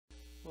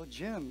Well,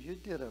 Jim, you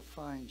did a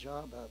fine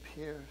job up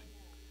here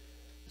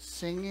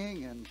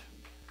singing and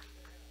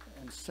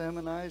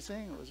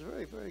sermonizing. It was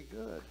very, very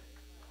good.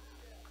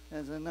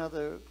 There's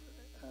another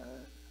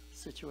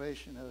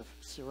situation of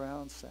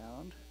surround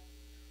sound.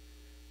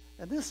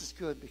 And this is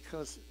good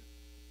because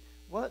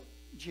what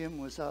Jim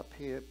was up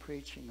here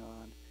preaching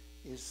on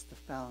is the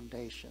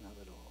foundation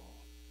of it all.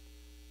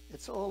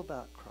 It's all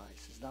about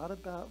Christ. It's not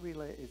about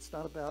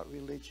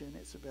religion.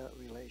 It's about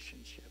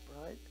relationship,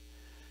 right?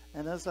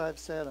 And as I've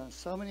said on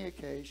so many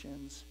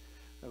occasions,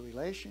 a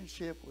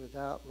relationship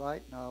without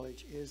right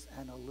knowledge is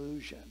an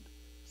illusion.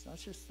 It's not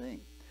just a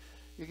thing.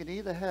 You can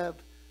either have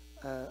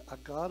a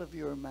God of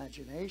your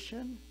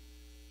imagination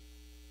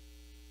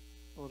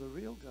or the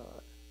real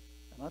God.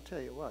 And I'll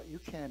tell you what, you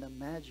can't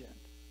imagine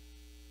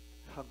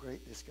how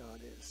great this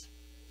God is.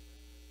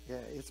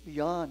 Yeah, it's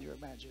beyond your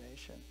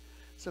imagination.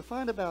 So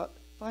find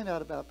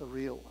out about the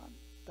real one.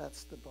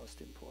 That's the most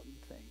important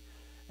thing.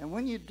 And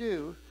when you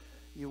do,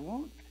 you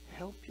won't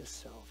help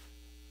yourself.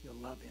 You'll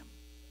love him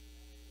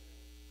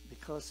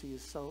because he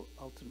is so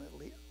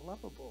ultimately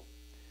lovable.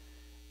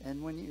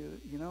 And when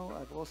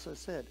I've also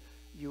said,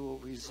 you will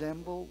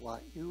resemble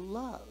what you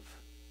love,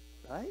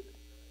 right?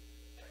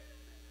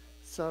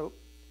 So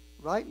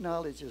right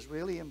knowledge is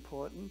really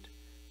important.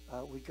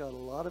 We got a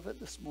lot of it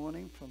this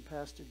morning from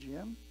Pastor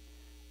Jim,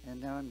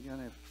 and now I'm going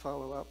to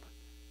follow up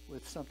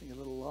with something a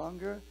little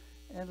longer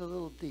and a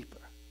little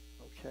deeper,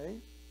 okay?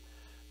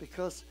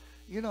 Because,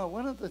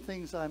 one of the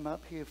things I'm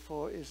up here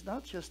for is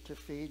not just to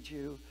feed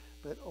you,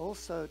 but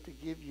also to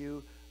give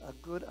you a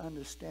good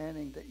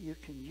understanding that you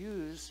can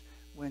use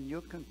when you're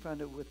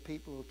confronted with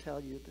people who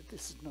tell you that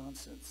this is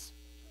nonsense,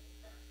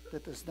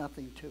 that there's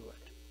nothing to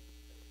it.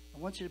 I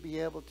want you to be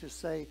able to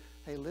say,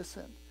 hey,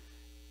 listen,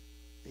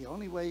 the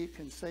only way you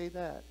can say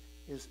that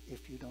is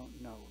if you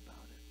don't know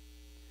about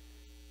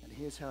it. And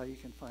here's how you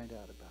can find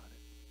out about it.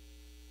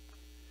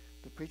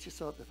 The preacher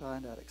sought to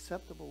find out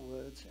acceptable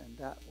words, and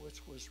that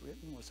which was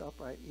written was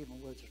upright,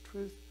 even words of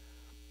truth.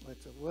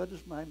 Let the word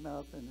of my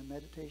mouth and the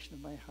meditation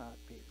of my heart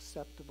be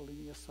acceptable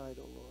in your sight,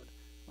 O Lord,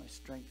 my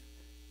strength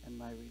and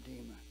my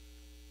Redeemer.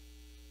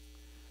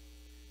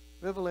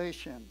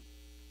 Revelation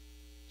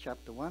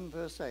chapter 1,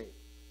 verse 8.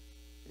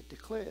 It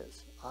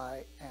declares,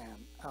 I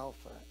am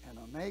Alpha and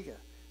Omega,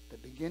 the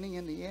beginning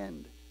and the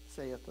end,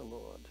 saith the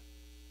Lord,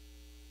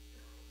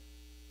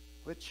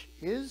 which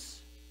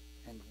is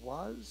and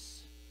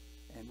was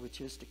and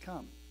which is to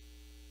come,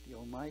 the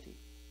Almighty.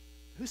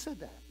 Who said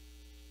that?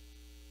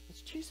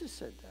 It's Jesus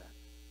said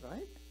that,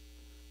 right?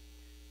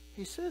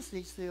 He says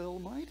he's the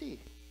Almighty.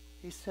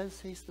 He says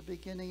he's the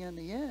beginning and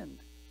the end.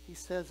 He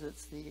says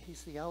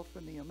he's the Alpha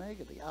and the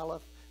Omega, the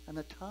Aleph and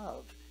the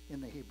Tav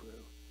in the Hebrew.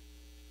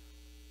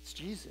 It's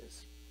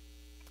Jesus.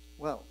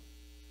 Well,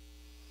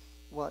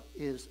 what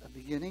is a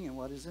beginning and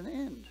what is an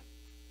end?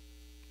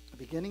 A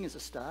beginning is a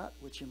start,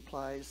 which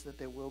implies that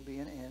there will be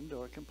an end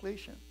or a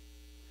completion.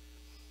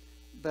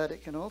 But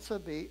it can also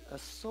be a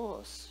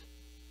source,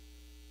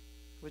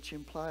 which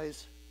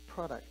implies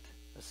product,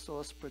 a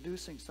source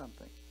producing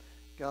something.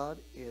 God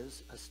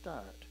is a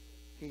start.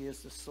 He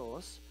is the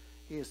source.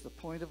 He is the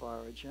point of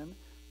origin,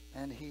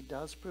 and he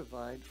does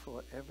provide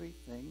for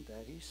everything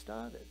that he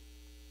started.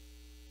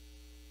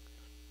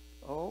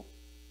 All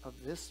of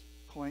this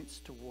points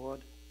toward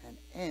an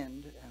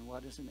end. And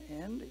what is an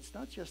end? It's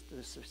not just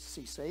a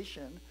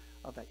cessation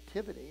of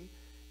activity.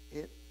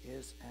 It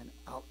is an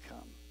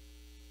outcome.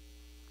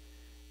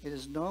 It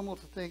is normal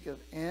to think of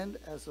end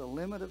as a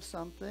limit of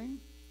something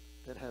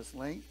that has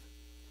length,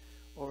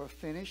 or a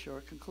finish or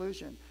a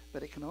conclusion.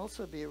 But it can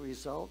also be a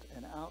result,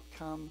 an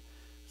outcome,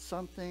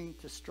 something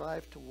to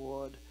strive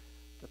toward,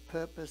 the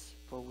purpose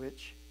for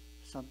which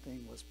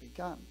something was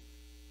begun.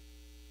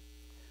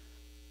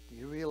 Do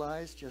you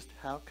realize just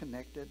how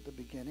connected the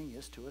beginning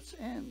is to its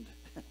end?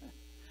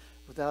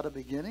 Without a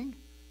beginning,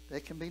 there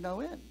can be no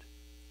end.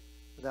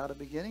 Without a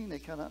beginning, there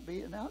cannot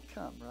be an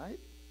outcome, right?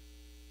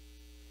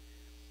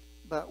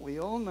 But we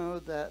all know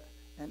that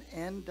an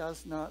end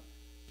does not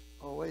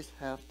always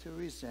have to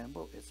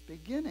resemble its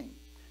beginning.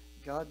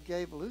 God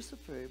gave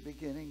Lucifer a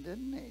beginning,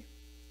 didn't he?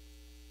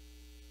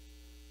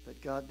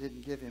 But God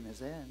didn't give him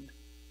his end.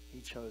 He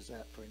chose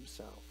that for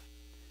himself.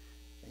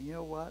 And you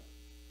know what?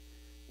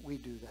 We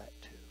do that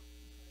too.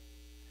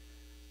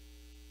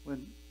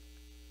 When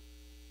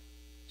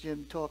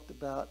Jim talked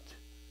about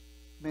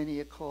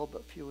many are called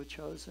but few are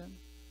chosen,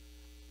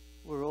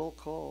 we're all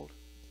called.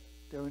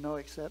 There are no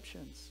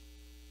exceptions.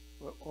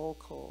 We're all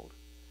called.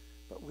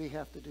 But we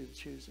have to do the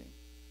choosing.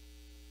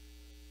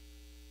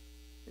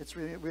 It's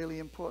really, really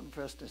important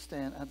for us to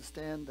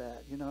understand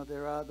that.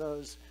 There are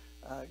those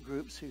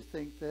groups who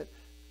think that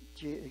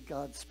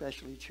God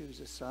specially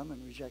chooses some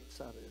and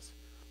rejects others.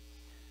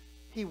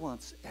 He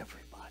wants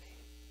everybody.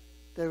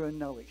 There are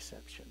no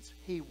exceptions.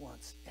 He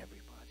wants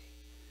everybody.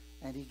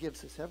 And he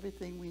gives us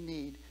everything we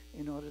need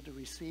in order to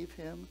receive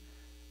him.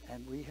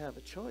 And we have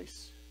a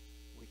choice.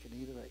 We can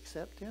either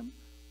accept him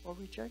or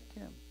reject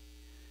him.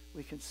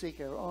 We can seek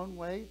our own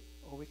way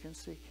or we can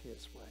seek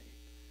his way.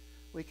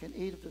 We can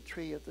eat of the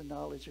tree of the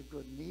knowledge of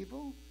good and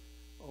evil,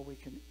 or we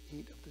can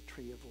eat of the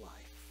tree of life.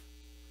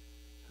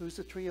 Who's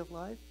the tree of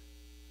life?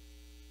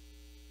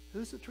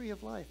 Who's the tree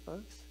of life,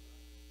 folks?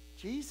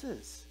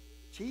 Jesus.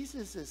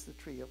 Jesus is the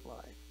tree of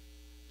life.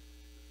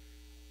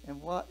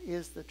 And what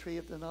is the tree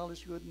of the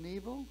knowledge of good and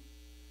evil?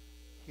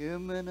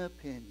 Human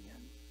opinion.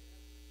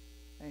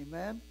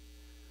 Amen?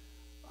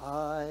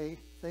 I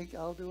think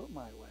I'll do it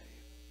my way.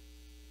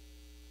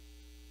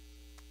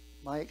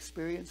 My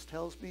experience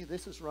tells me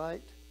this is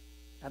right,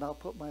 and I'll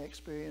put my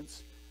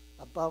experience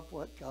above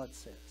what God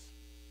says.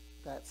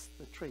 That's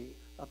the tree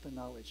of the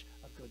knowledge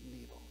of good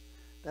and evil.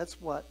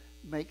 That's what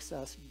makes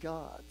us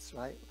gods,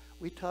 right?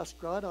 We toss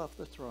God off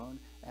the throne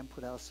and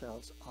put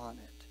ourselves on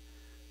it.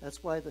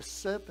 That's why the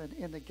serpent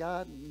in the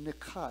garden,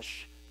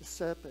 Nakash, the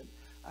serpent,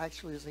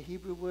 actually is a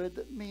Hebrew word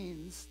that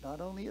means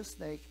not only a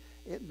snake,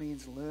 it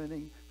means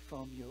learning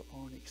from your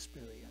own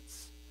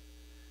experience.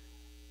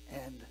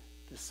 And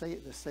the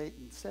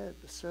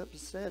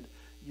serpent said,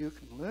 you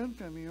can learn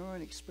from your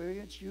own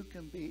experience. You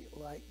can be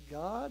like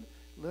God,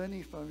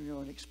 learning from your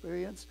own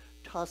experience.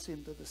 Toss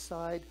him to the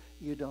side.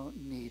 You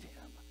don't need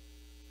him.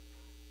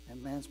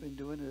 And man's been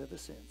doing it ever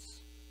since.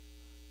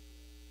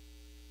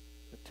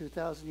 But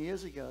 2,000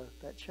 years ago,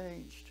 that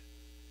changed.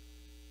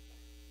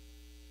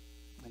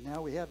 And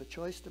now we have a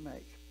choice to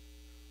make.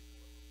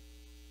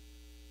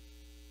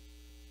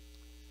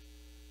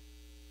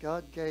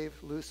 God gave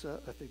Lucifer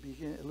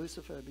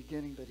a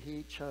beginning, but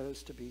he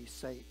chose to be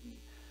Satan.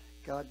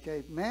 God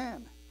gave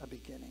man a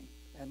beginning.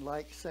 And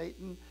like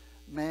Satan,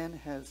 man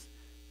has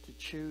to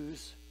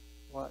choose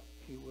what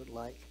he would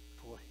like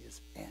for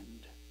his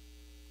end.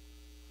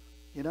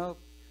 You know,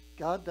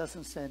 God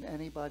doesn't send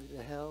anybody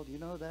to hell. Do you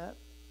know that?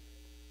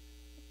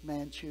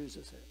 Man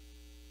chooses it.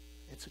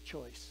 It's a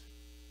choice.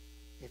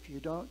 If you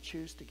don't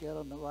choose to get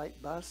on the right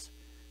bus,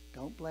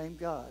 don't blame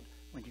God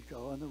when you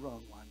go on the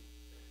wrong one.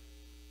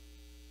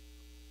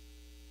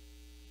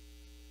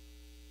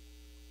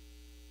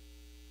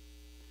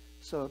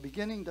 So a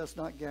beginning does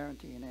not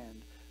guarantee an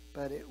end,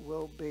 but it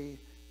will be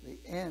the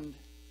end.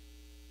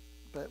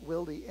 But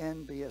will the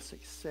end be a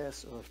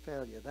success or a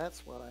failure?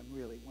 That's what I'm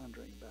really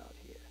wondering about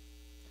here.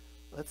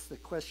 That's the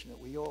question that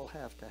we all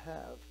have to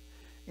have.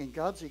 In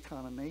God's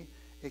economy,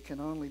 it can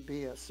only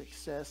be a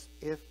success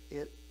if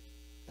it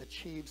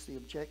achieves the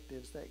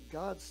objectives that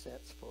God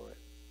sets for it.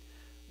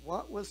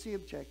 What was the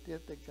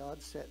objective that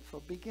God set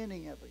for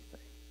beginning everything,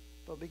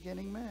 for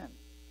beginning man?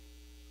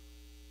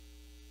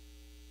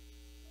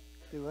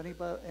 Do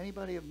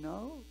anybody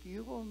know? Do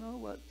you all know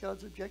what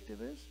God's objective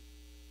is?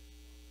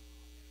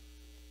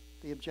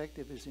 The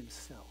objective is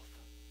himself.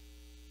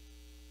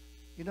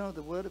 You know,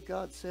 the Word of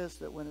God says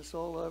that when it's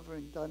all over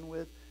and done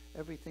with,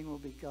 everything will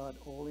be God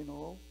all in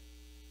all.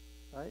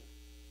 Right?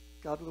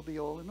 God will be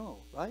all in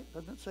all. Right?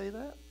 Doesn't it say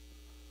that?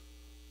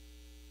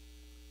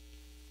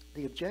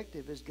 The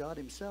objective is God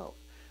himself.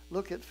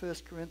 Look at 1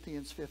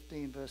 Corinthians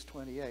 15, verse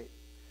 28.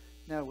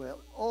 Now, where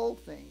all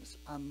things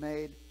are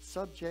made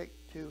subject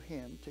to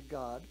him, to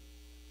God,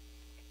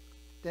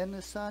 then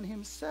the Son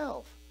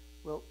himself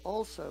will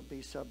also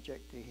be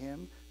subject to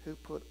him who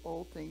put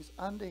all things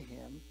under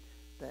him,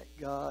 that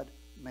God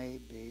may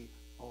be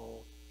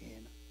all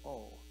in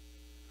all.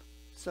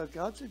 So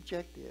God's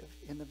objective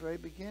in the very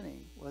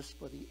beginning was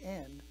for the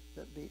end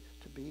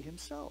to be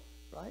himself,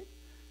 right?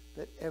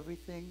 That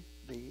everything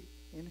be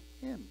in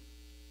him.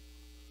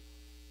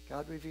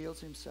 God reveals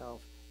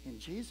himself in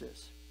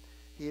Jesus.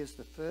 He is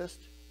the first,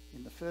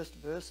 in the first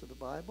verse of the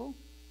Bible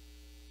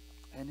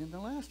and in the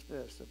last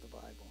verse of the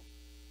Bible.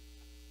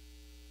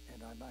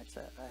 And I might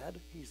add,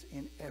 he's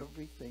in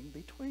everything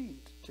between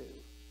the two.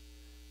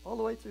 All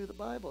the way through the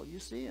Bible, you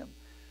see him.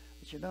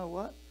 But you know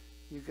what?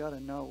 You've got to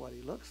know what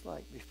he looks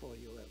like before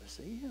you'll ever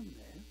see him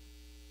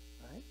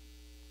there. Right?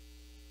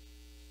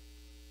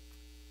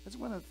 That's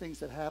one of the things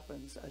that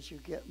happens as you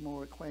get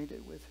more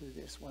acquainted with who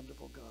this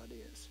wonderful God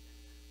is.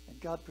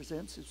 And God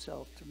presents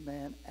himself to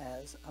man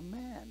as a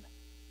man.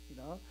 You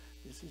know,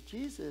 this is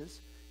Jesus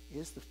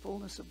is the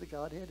fullness of the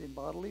Godhead in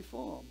bodily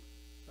form.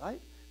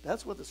 Right?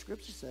 That's what the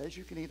scripture says.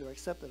 You can either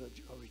accept it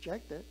or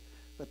reject it.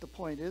 But the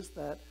point is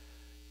that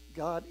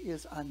God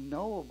is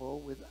unknowable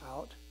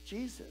without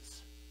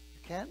Jesus.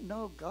 You can't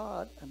know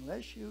God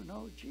unless you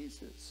know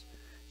Jesus.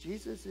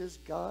 Jesus is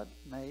God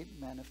made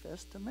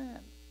manifest to man.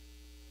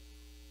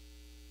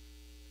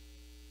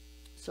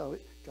 So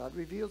God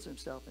reveals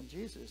himself in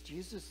Jesus.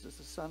 Jesus is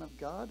the Son of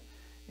God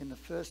in the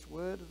first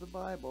word of the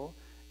Bible,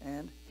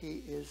 and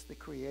he is the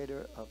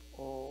creator of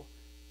all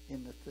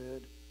in the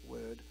third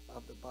word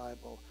of the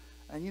Bible.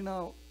 And you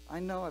know, I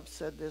know I've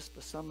said this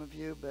for some of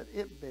you, but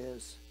it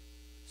bears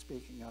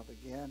speaking of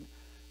again.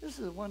 This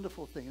is a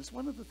wonderful thing. It's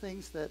one of the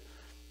things that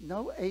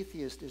no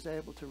atheist is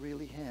able to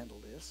really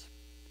handle this.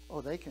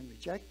 Oh, they can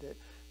reject it,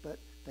 but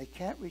they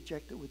can't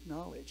reject it with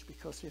knowledge,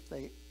 because if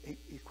they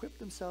equip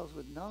themselves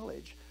with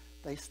knowledge,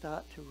 they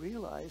start to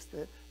realize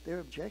that their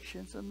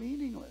objections are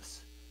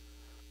meaningless.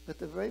 But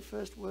the very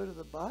first word of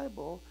the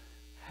Bible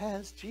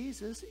has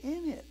Jesus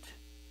in it.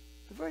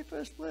 The very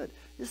first word.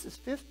 This is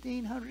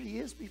 1,500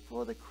 years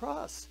before the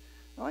cross.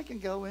 Now I can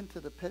go into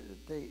the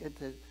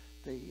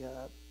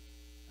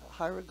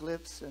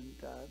hieroglyphs and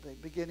the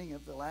beginning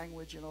of the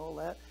language and all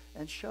that,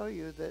 and show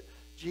you that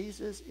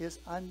Jesus is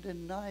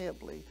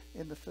undeniably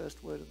in the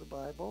first word of the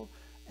Bible,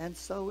 and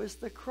so is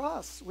the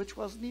cross, which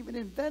wasn't even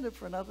invented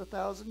for another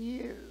 1,000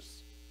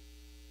 years.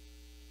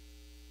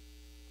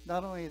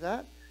 Not only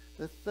that,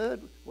 the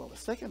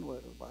second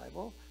word of the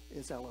Bible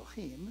is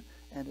Elohim,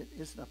 and it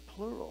isn't a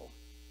plural.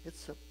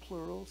 It's a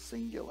plural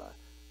singular.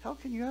 How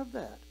can you have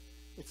that?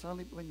 It's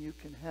only when you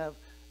can have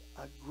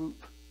a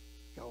group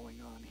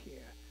going on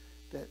here.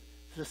 That's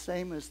the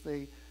same as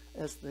the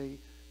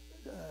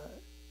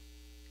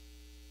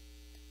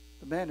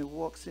man who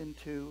walks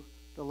into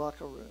the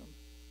locker room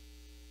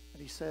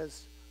and he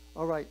says,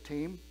 "All right,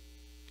 team,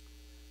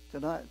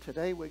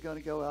 today we're going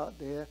to go out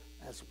there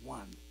as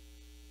one."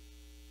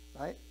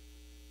 Right?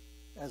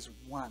 As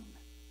one.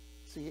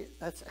 See,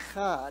 that's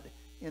echad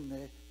in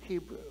the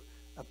Hebrew,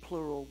 a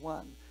plural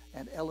one.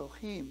 And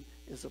Elohim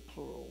is a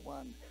plural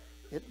one.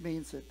 It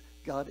means that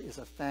God is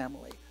a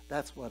family.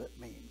 That's what it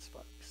means,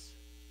 folks.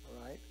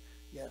 All right?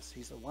 Yes,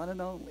 he's the one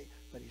and only,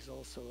 but he's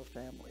also a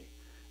family.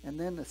 And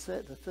then the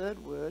third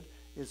word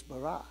is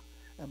bara.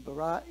 And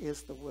bara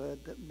is the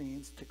word that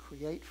means to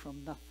create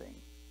from nothing.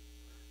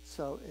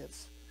 So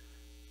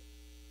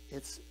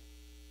it's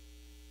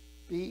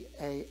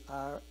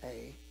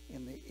B-A-R-A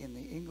in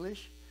the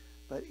English,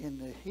 but in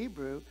the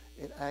Hebrew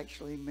it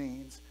actually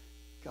means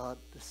God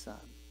the Son.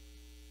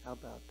 How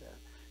about that?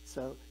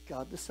 So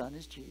God the Son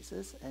is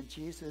Jesus, and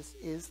Jesus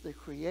is the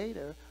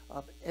creator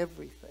of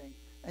everything.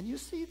 And you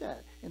see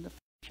that in the first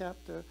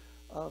chapter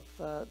of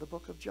the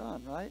book of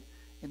John, right?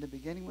 In the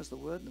beginning was the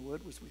Word, and the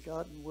Word was with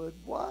God, and the Word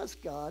was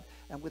God,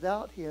 and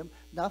without him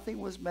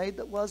nothing was made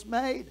that was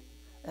made.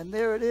 And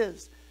there it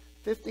is.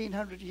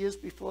 1,500 years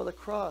before the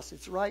cross.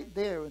 It's right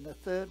there in the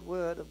third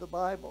word of the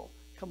Bible.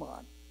 Come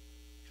on.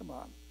 Come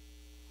on.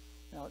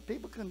 Now,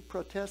 people can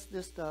protest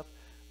this stuff,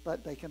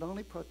 but they can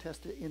only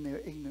protest it in their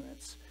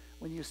ignorance.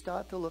 When you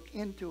start to look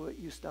into it,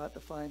 you start to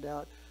find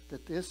out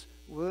that this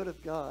Word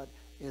of God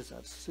is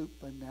of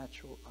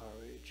supernatural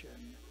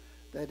origin,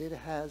 that it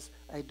has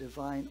a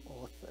divine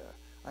author.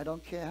 I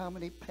don't care how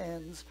many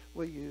pens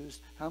were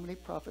used, how many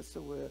prophets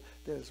there were,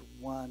 there's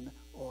one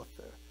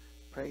author.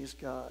 Praise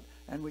God.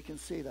 And we can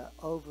see that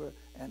over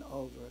and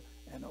over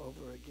and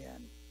over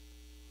again.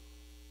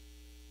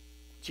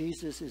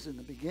 Jesus is in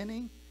the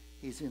beginning.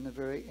 He's in the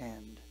very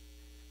end.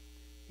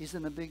 He's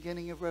in the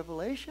beginning of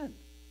Revelation,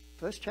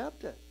 first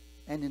chapter,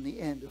 and in the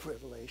end of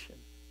Revelation.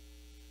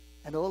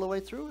 And all the way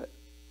through it.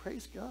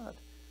 Praise God.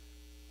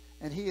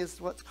 And he is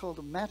what's called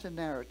a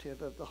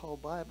meta-narrative of the whole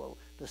Bible,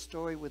 the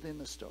story within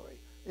the story.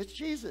 It's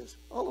Jesus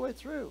all the way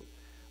through.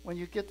 When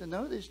you get to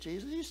know this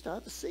Jesus, you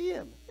start to see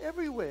him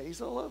everywhere.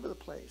 He's all over the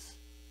place.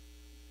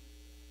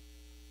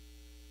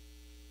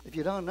 If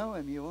you don't know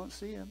him, you won't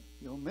see him.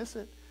 You'll miss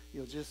it.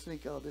 You'll just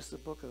think, oh, this is a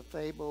book of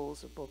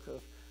fables, a book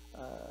of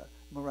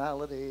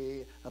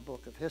morality, a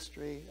book of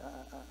history.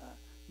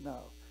 No,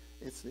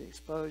 it's the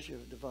exposure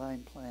of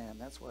divine plan.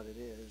 That's what it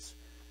is.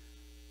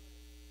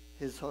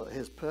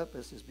 His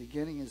purpose, his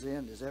beginning, his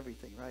end is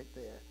everything right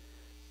there.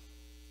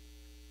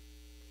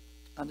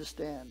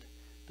 Understand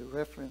the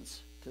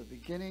reference to the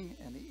beginning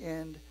and the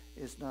end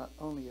is not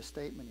only a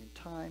statement in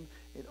time,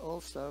 it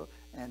also,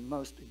 and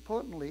most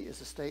importantly,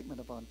 is a statement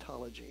of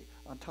ontology.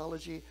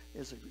 Ontology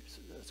is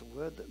a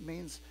word that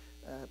means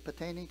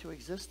pertaining to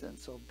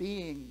existence or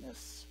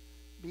beingness.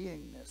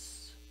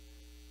 Beingness.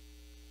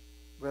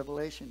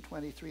 Revelation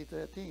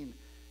 23:13.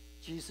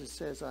 Jesus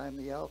says, I am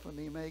the Alpha and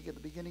the Omega, the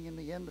beginning and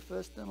the end, the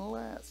first and the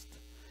last.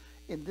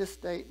 In this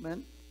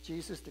statement,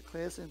 Jesus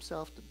declares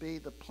himself to be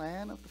the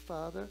plan of the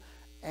Father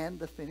and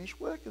the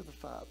finished work of the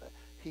Father.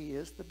 He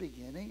is the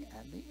beginning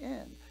and the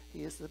end.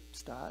 He is the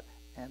start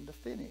and the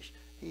finish.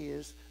 He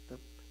is the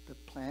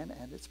plan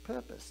and its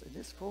purpose and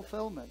its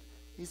fulfillment.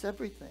 He's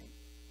everything.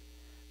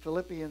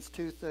 Philippians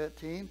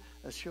 2:13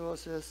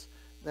 assures us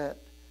that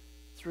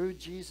through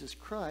Jesus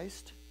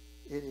Christ,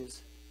 it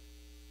is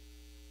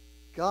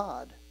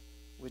God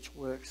which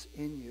works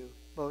in you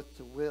both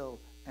to will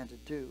and to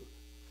do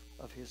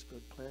of his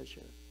good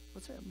pleasure.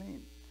 What's that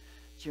mean?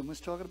 Jim was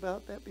talking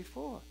about that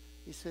before.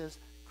 He says,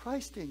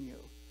 Christ in you.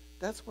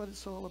 That's what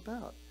it's all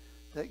about.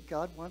 That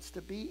God wants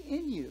to be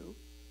in you,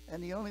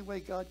 and the only way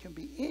God can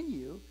be in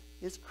you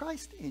is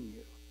Christ in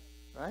you.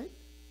 Right?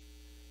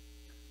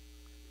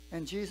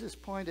 And Jesus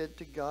pointed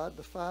to God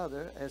the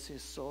Father as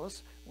his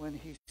source when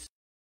he said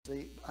to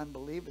the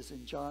unbelievers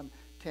in John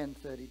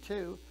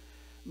 10:32,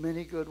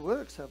 many good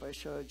works have I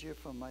showed you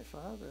from my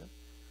Father.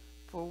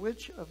 For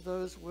which of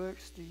those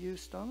works do you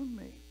stone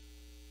me?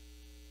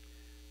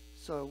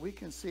 So we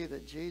can see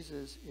that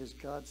Jesus is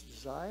God's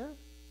desire,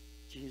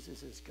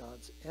 Jesus is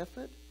God's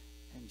effort,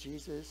 and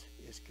Jesus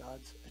is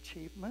God's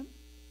achievement.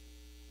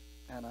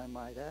 And I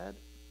might add,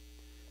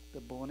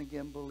 the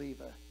born-again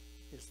believer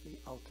is the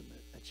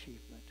ultimate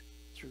achievement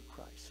through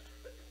Christ.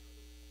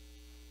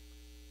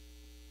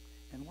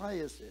 And why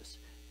is this?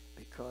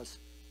 Because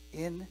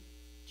in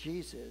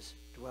Jesus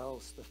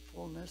dwells the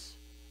fullness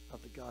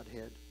of the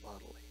Godhead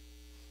bodily.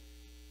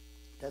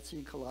 That's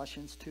in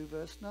Colossians 2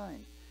 verse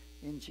 9.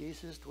 in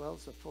Jesus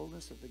dwells the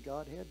fullness of the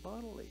Godhead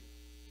bodily.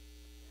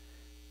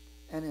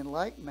 And in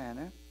like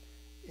manner,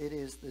 it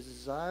is the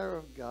desire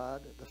of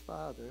God the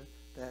Father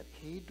that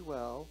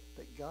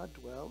God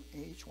dwell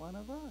in each one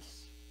of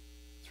us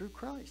through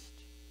Christ.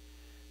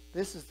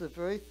 This is the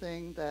very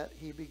thing that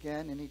he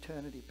began in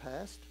eternity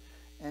past,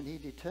 and he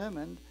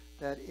determined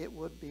that it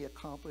would be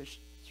accomplished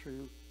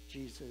through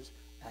Jesus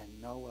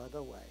and no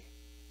other way.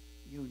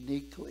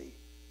 Uniquely.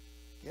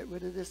 Get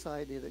rid of this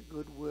idea that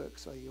good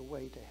works are your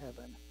way to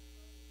heaven.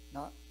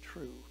 Not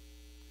true.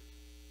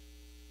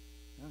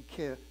 I don't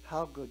care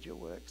how good your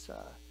works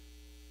are.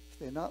 If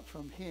they're not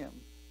from him,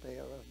 they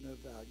are of no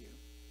value.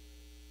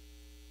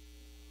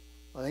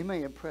 Well, they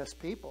may impress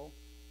people,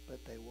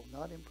 but they will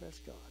not impress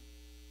God.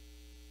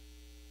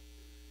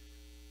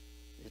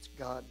 It's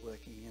God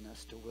working in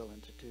us to will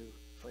and to do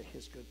for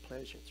his good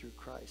pleasure through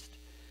Christ.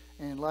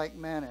 And in like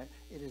manner,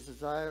 it is the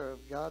desire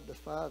of God the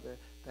Father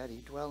that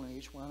he dwell in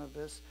each one of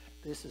us.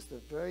 This is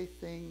the very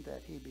thing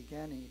that he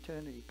began in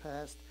eternity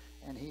past,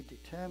 and he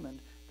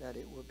determined that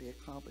it will be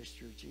accomplished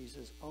through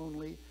Jesus.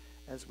 Only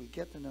as we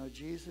get to know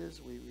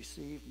Jesus, we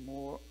receive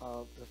more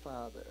of the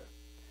Father.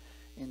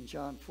 In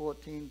John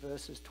 14,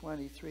 verses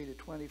 23 to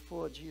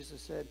 24,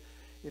 Jesus said,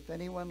 "If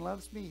anyone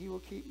loves me, he will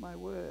keep my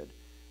word,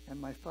 and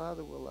my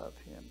Father will love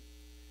him."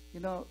 You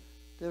know,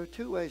 there are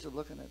two ways of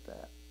looking at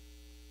that.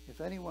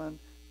 If anyone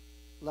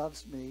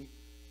loves me,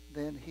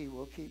 then he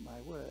will keep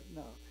my word.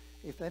 No.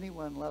 If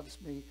anyone loves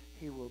me,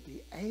 he will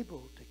be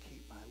able to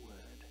keep my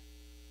word.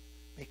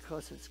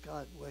 Because it's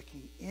God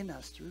working in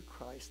us through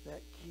Christ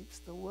that keeps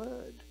the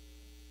word.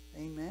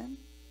 Amen?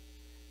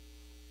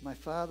 My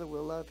Father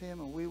will love him,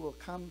 and we will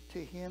come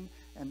to him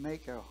and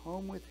make our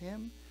home with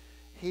him.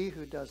 He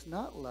who does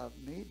not love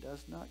me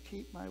does not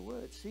keep my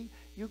word. See,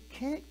 you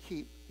can't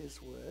keep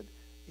his word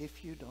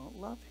if you don't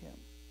love him.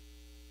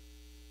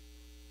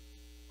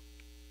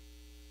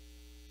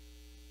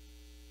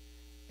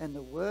 And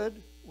the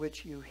word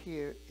which you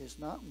hear is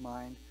not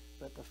mine,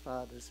 but the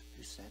Father's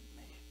who sent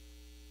me.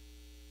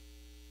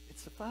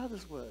 It's the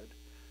Father's word.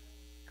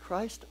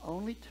 Christ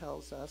only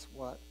tells us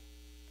what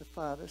the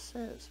Father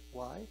says.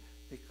 Why?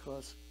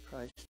 Because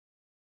Christ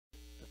is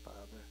the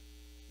Father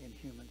in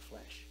human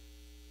flesh.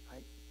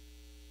 Right?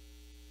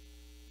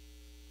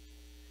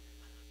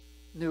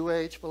 New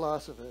Age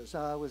philosophers.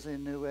 I was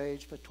in New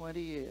Age for 20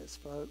 years,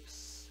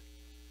 folks.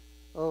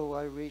 Oh,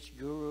 I reached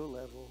guru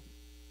level.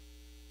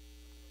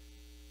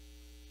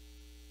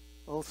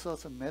 All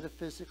sorts of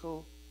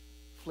metaphysical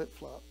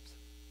flip-flops.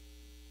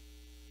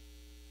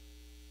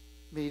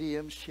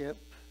 Mediumship.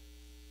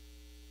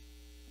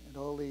 And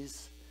all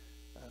these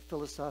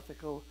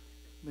philosophical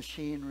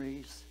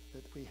machineries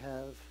that we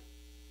have.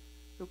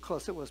 Of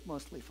course, it was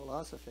mostly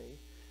philosophy.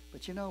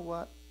 But you know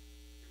what?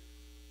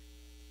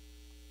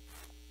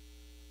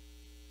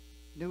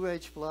 New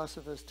Age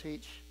philosophers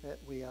teach that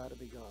we are to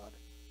be God.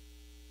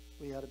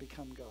 We are to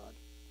become God.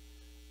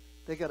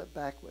 They got it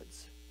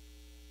backwards.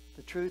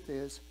 The truth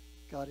is,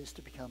 God is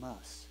to become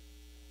us.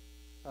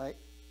 Right?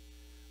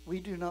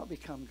 We do not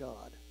become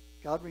God.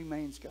 God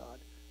remains God,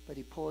 but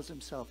he pours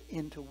himself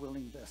into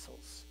willing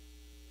vessels.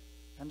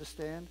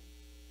 Understand?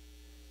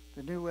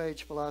 The New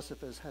Age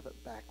philosophers have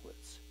it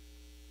backwards.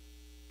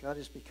 God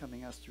is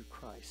becoming us through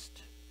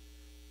Christ.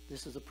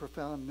 This is a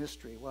profound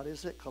mystery. What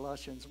is it?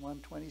 Colossians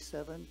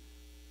 1:27.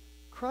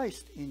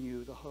 Christ in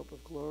you, the hope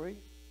of glory.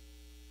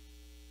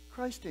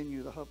 Christ in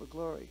you, the hope of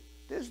glory.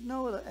 There's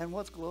no other. And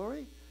what's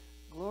glory?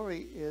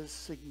 Glory is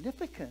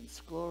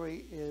significance.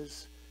 Glory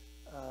is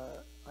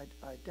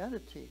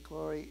identity.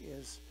 Glory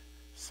is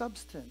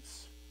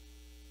substance.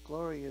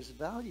 Glory is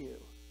value.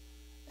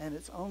 And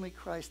it's only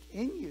Christ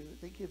in you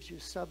that gives you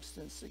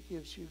substance, that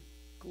gives you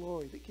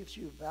glory, that gives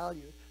you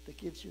value, that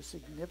gives you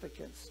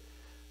significance.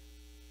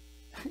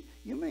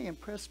 You may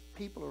impress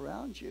people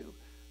around you,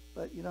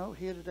 but you know,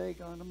 here today,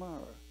 gone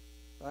tomorrow,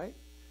 right?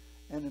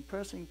 And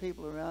impressing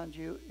people around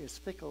you is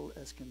fickle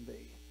as can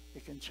be.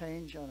 It can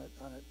change in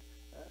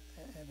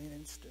an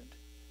instant.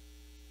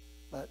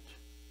 But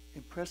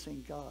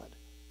impressing God,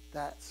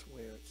 that's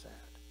where it's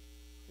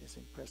at, is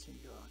impressing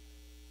God.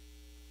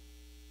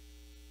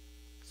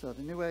 So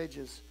the New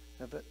Ages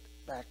have it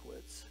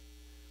backwards.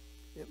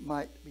 It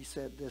might be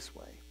said this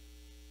way.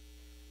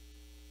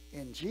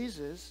 In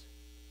Jesus,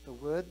 the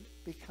Word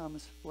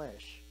becomes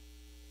flesh.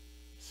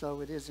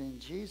 So it is in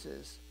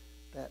Jesus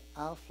that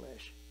our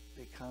flesh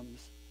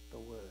becomes the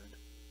Word.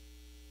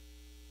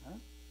 Huh?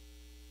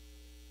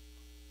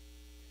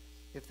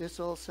 If this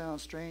all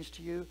sounds strange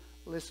to you,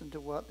 listen to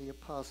what the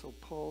Apostle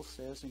Paul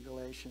says in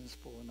Galatians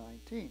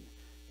 4:19.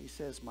 He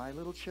says, "My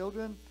little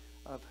children,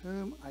 of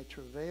whom I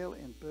travail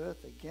in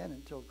birth again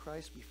until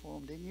Christ be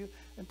formed in you."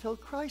 Until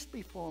Christ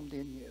be formed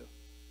in you.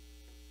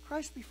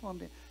 Christ be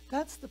formed in.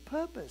 That's the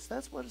purpose.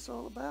 That's what it's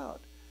all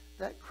about.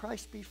 That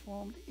Christ be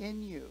formed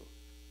in you.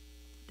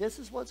 This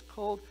is what's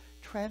called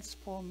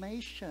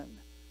transformation.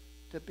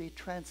 To be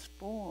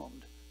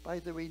transformed by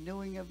the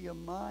renewing of your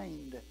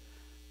mind.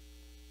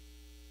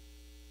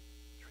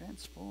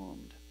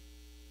 Transformed.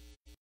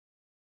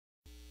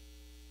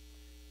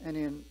 And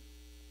in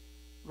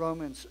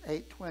Romans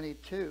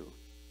 8:22,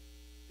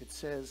 it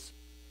says,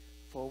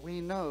 "For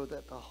we know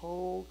that the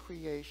whole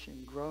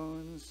creation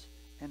groans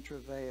and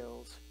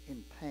travails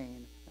in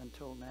pain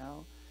until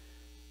now."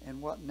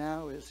 And what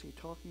now is he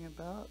talking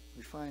about?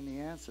 We find the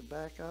answer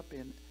back up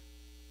in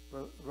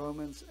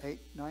Romans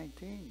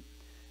 8:19.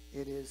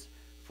 It is,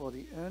 "For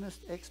the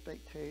earnest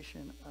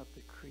expectation of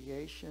the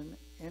creation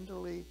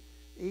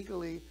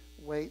eagerly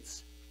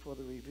waits for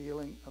the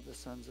revealing of the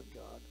sons of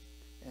God."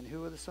 And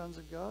who are the sons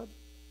of God?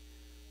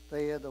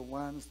 They are the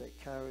ones that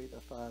carry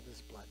the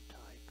Father's blood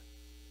type.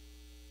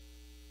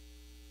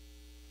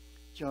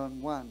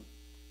 John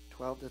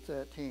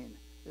 1:12-13.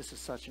 This is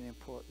such an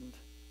important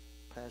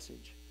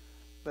passage.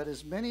 "But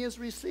as many as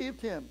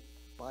received him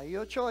by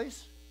your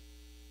choice,"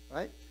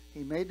 right?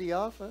 He made the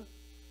offer.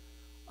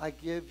 "I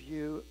give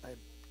you a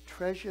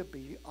treasure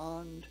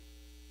beyond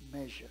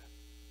measure.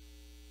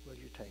 Will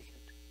you take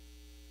it?"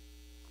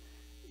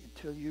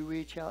 Until you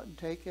reach out and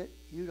take it,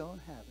 you don't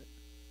have it.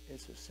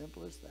 It's as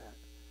simple as that.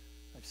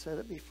 I've said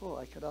it before.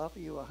 I could offer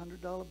you a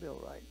 $100 bill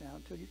right now.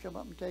 Until you come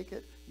up and take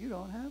it, you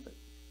don't have it.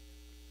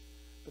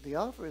 But the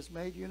offer is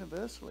made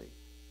universally.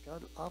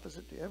 God offers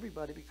it to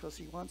everybody because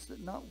he wants that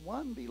not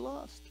one be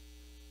lost,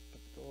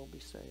 but that all be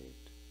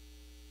saved.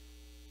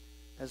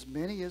 "As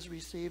many as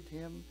received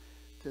him,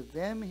 to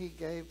them he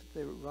gave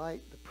the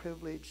right, the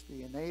privilege,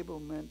 the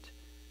enablement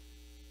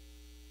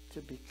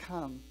to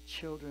become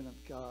children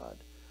of God.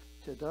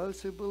 To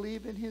those who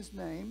believe in his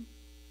name,"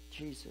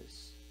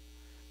 Jesus,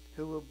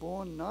 "who were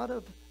born not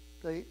of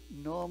the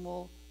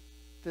normal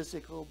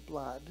physical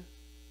blood,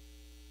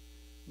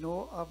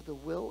 nor of the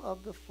will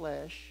of the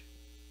flesh,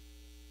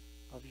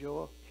 of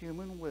your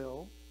human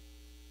will,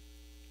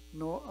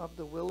 nor of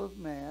the will of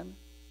man,"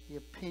 the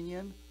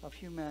opinion of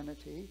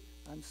humanity,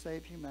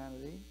 unsaved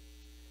humanity,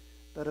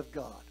 "but of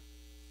God."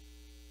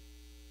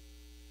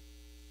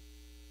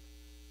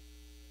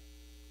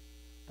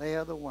 They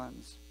are the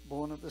ones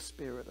born of the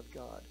Spirit of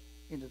God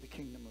into the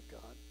kingdom of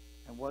God.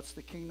 And what's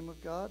the kingdom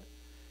of God?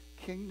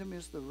 Kingdom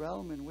is the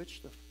realm in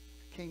which the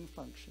king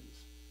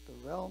functions. The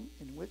realm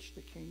in which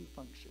the king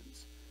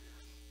functions.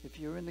 If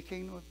you're in the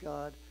kingdom of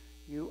God,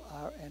 you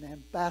are an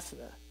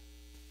ambassador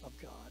of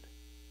God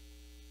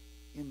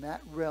in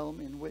that realm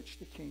in which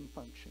the king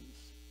functions.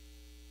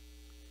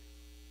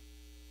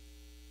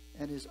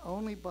 "And is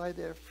only by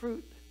their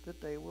fruit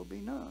that they will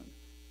be known."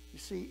 You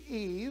see,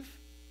 Eve,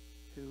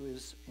 who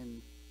is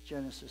in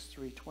Genesis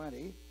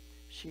 3:20,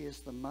 she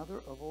is the mother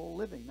of all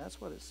living.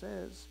 That's what it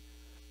says.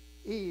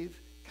 Eve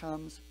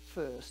comes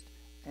first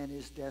and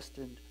is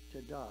destined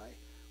to die.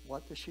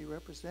 What does she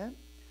represent?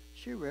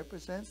 She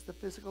represents the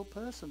physical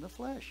person, the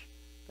flesh.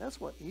 That's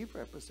what Eve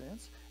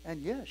represents.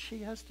 And yes, she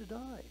has to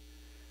die.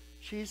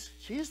 She's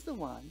the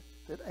one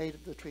that ate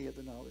of the tree of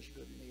the knowledge of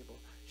good and evil.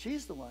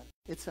 She's the one.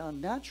 It's our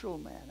natural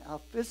man, our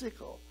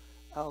physical,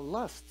 our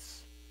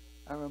lusts,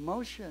 our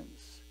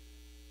emotions.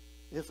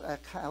 It's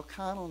our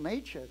carnal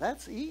nature.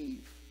 That's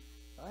Eve,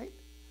 right?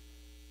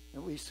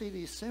 And we see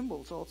these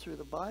symbols all through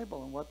the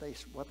Bible and what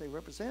they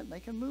represent. And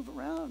they can move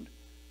around.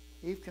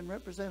 Eve can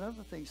represent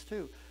other things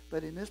too.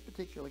 But in this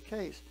particular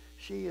case,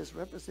 she is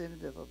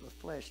representative of the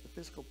flesh, the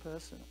physical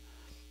person.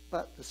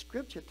 But the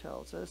scripture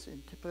tells us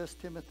in 1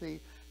 Timothy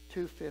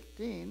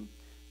 2:15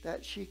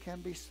 that she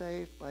can be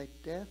saved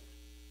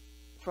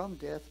from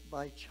death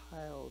by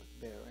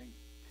childbearing.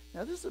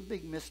 Now this is a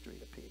big mystery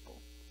to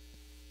people.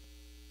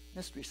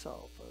 Mystery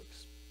solved,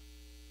 folks.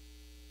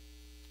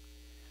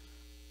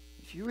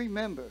 If you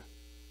remember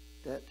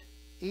that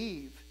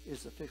Eve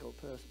is the physical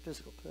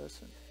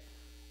person,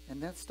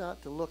 and then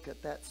start to look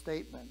at that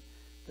statement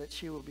that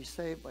she will be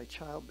saved by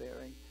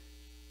childbearing,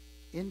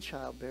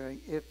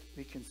 if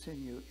we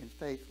continue in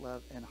faith,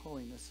 love, and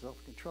holiness,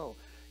 self-control.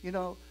 You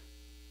know,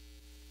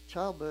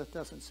 childbirth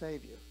doesn't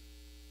save you.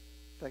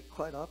 In fact,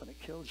 quite often it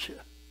kills you.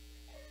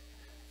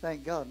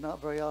 Thank God, not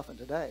very often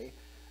today,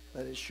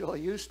 but it sure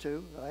used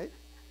to, right?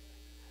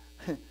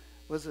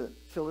 Was it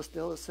Phyllis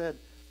Diller said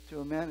to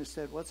a man who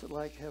said, "What's it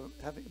like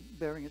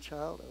bearing a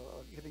child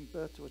or giving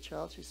birth to a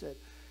child?" She said,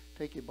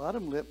 "Take your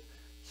bottom lip,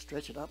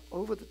 stretch it up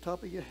over the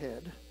top of your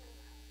head,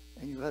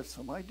 and you have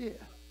some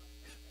idea."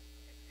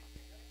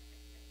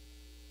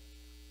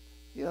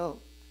 You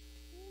know,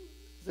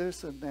 there's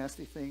some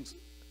nasty things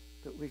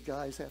that we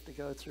guys have to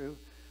go through,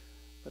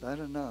 but I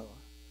don't know.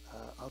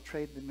 I'll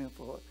trade them in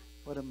for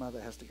what a mother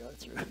has to go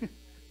through.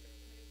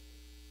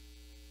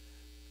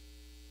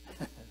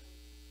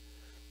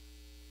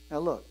 Now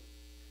look,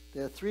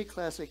 there are three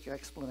classic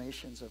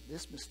explanations of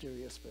this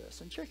mysterious verse.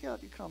 And check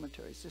out your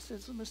commentaries. This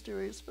is a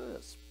mysterious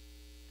verse.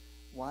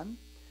 1,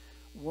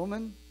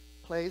 woman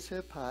plays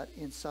her part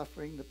in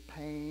suffering the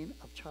pain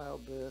of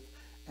childbirth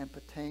and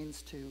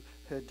pertains to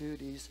her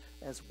duties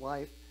as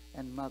wife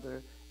and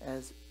mother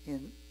as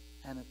in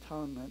an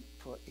atonement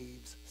for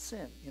Eve's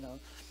sin. You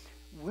know,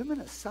 women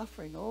are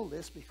suffering all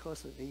this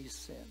because of Eve's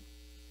sin.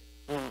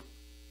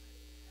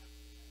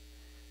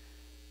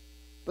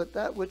 But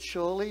that would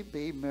surely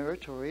be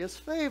meritorious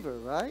favor,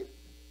 right?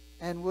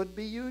 And would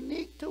be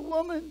unique to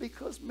woman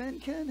because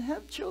men can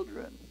have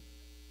children.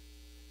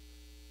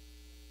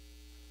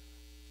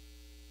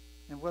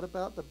 And what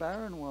about the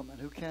barren woman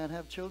who can't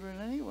have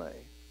children anyway?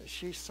 Is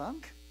she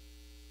sunk?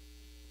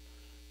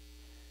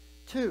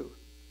 2,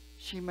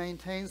 she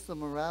maintains the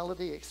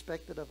morality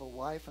expected of a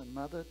wife and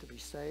mother to be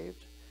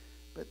saved,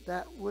 but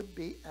that would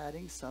be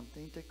adding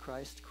something to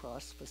Christ's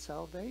cross for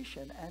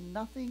salvation, and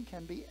nothing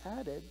can be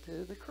added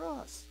to the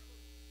cross,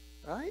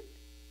 right?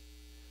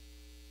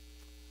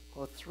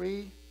 Or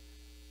 3,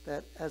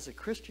 that as a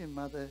Christian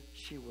mother,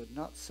 she would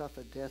not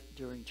suffer death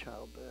during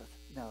childbirth.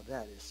 Now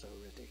that is so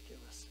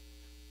ridiculous.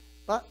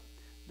 But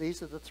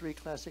these are the 3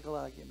 classical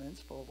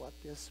arguments for what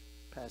this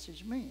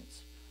passage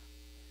means.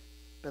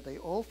 But they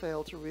all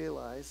fail to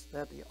realize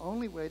that the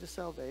only way to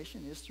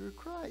salvation is through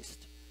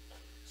Christ.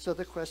 So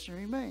the question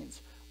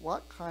remains,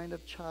 what kind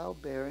of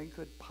childbearing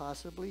could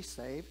possibly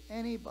save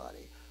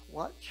anybody?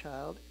 What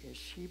child is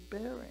she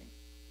bearing?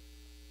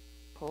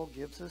 Paul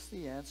gives us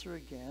the answer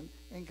again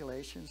in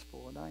Galatians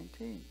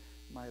 4:19.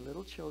 My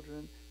little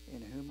children,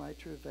 in whom I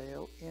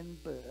travail in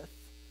birth,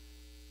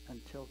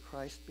 until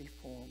Christ be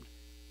formed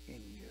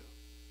in you.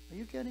 Are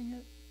you getting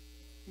it?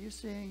 Are you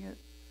seeing it?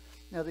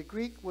 Now the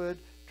Greek word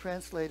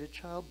translated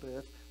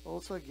childbirth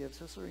also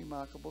gives us a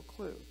remarkable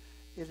clue.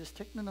 It is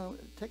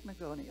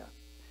technogonia,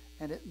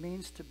 and it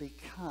means to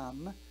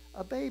become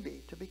a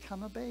baby, to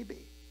become a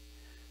baby.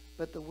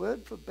 But the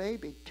word for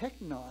baby,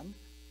 technon,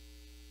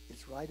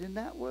 is right in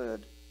that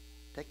word,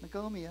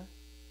 technogomia.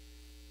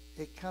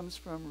 It comes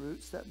from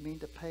roots that mean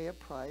to pay a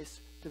price,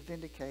 to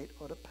vindicate,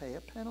 or to pay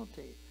a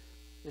penalty.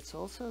 It's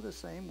also the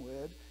same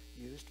word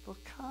used for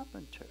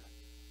carpenter.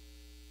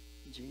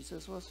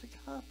 Jesus was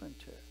a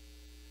carpenter.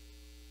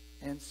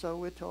 And so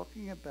we're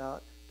talking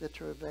about the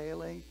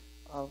travailing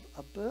of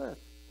a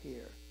birth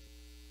here.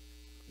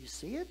 You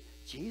see it?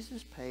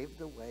 Jesus paved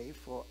the way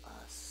for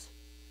us.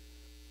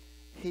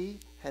 He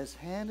has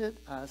handed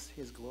us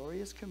his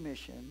glorious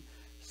commission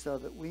so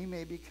that we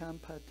may become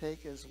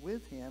partakers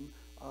with him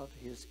of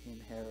his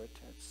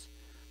inheritance.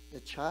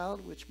 The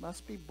child which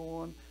must be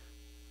born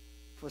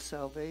for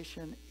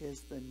salvation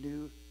is the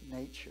new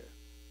nature,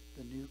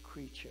 the new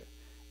creature.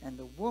 And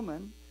the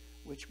woman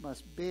which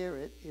must bear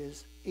it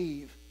is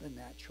Eve, the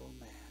natural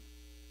man.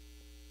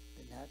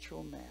 The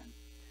natural man.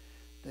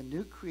 The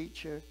new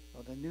creature,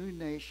 or the new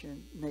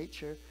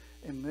nature,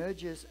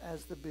 emerges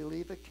as the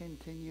believer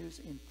continues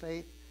in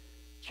faith,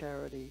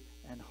 charity,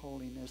 and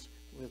holiness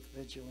with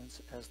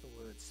vigilance, as the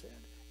word said,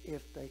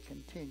 if they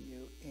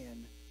continue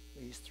in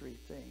these 3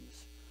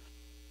 things.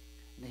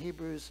 And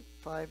Hebrews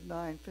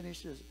 5:9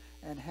 finishes,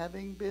 and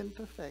having been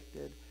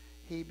perfected,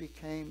 he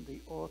became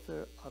the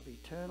author of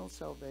eternal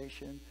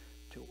salvation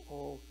to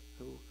all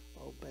who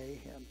obey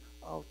him.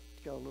 I'll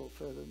go a little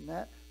further than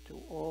that,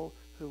 to all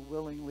who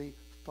willingly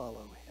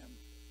follow him.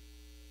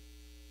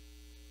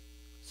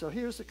 So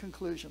here's the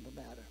conclusion of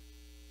the matter.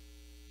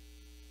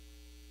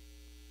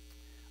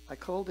 I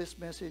call this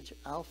message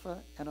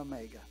Alpha and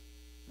Omega,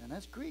 and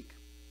that's Greek.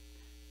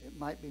 It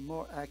might be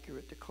more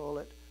accurate to call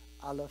it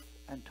Aleph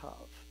and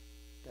Tav.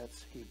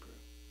 That's Hebrew.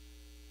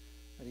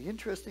 And the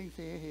interesting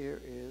thing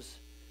here is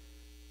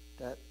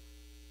that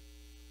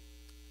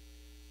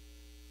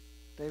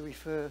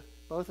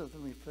both of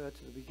them refer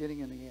to the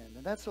beginning and the end.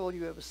 And that's all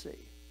you ever see.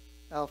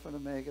 Alpha and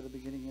Omega, the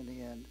beginning and the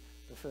end,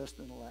 the first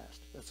and the last.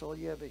 That's all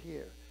you ever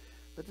hear.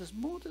 But there's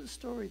more to the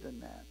story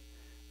than that,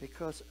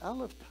 because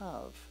Aleph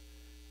Tav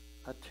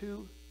are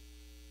 2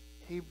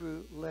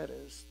 Hebrew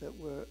letters that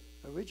were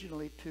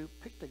originally 2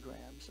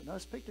 pictograms, and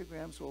those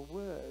pictograms were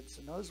words,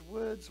 and those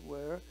words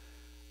were,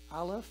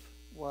 Aleph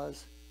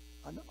was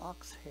an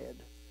ox head.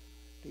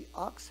 The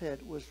ox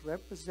head was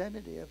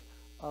representative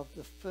of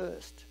the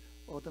first,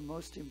 or the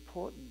most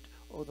important,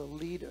 or the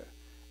leader,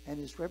 and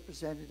is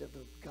representative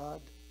of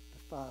God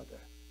the Father.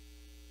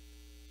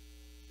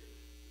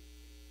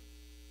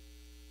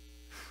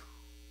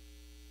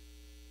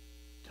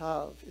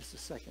 Tav is the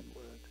second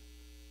word.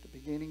 The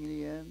beginning and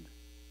the end.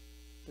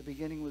 The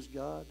beginning was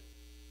God.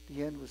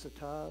 The end was the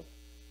Tav.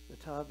 The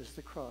Tav is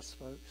the cross,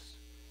 folks.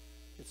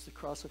 It's the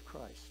cross of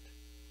Christ.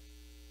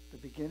 The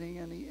beginning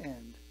and the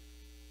end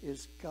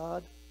is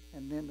God,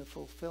 and then the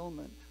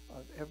fulfillment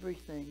of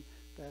everything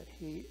that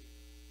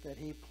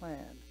he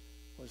planned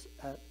was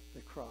at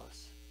the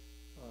cross.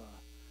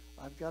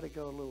 I've got to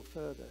go a little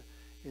further.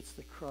 It's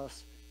the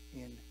cross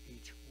in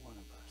each one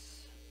of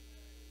us.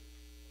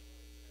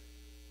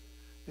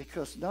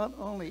 Because not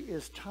only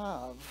is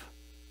Tav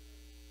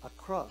a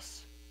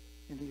cross,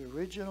 in the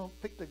original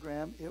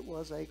pictogram it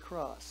was a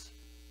cross.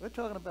 We're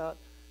talking about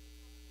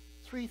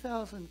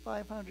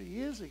 3,500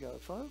 years ago,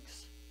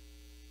 folks.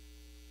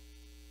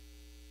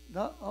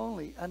 Not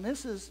only, and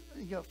this is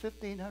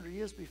 1,500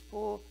 years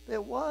before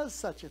there was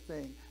such a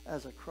thing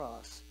as a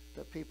cross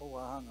that people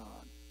were hung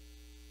on.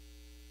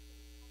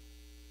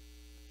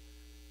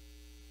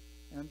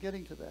 And I'm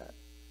getting to that.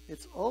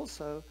 It's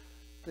also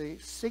the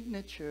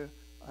signature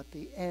at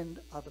the end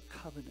of a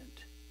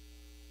covenant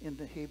in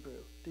the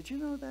Hebrew. Did you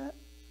know that?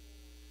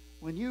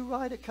 When you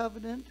write a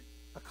covenant,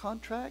 a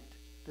contract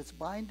that's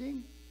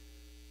binding,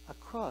 a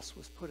cross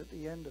was put at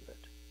the end of it.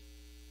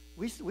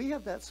 We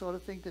have that sort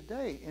of thing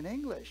today in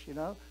English,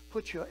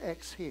 put your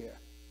X here.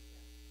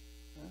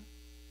 Huh?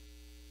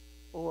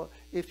 Or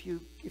if you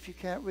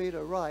can't read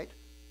or write,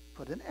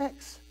 put an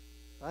X,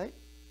 right?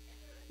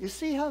 You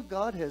see how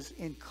God has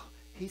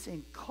He's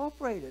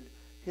incorporated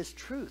His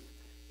truth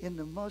in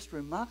the most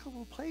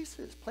remarkable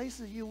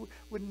places you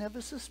would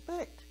never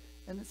suspect,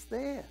 and it's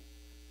there.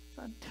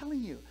 I'm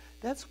telling you,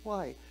 that's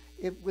why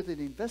with an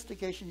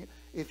investigation,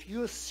 if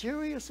you're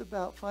serious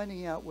about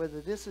finding out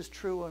whether this is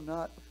true or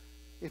not,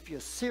 if you're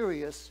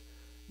serious,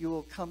 you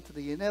will come to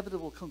the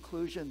inevitable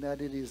conclusion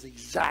that it is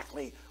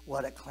exactly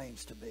what it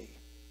claims to be.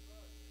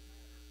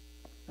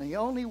 And the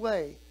only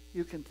way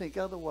you can think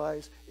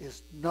otherwise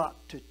is not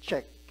to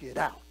check it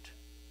out,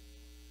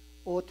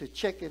 or to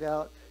check it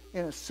out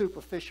in a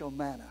superficial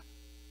manner.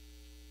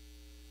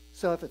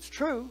 So if it's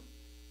true,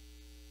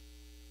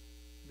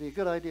 it'd be a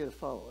good idea to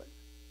follow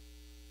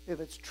it. If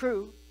it's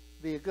true,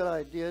 it'd be a good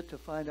idea to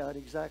find out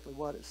exactly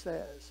what it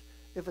says.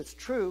 If it's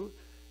true,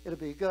 it'd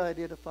be a good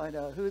idea to find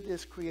out who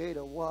this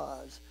Creator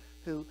was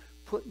who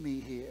put me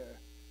here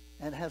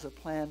and has a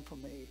plan for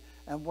me,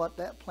 and what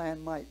that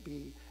plan might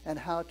be, and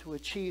how to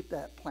achieve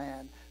that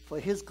plan for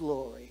His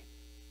glory.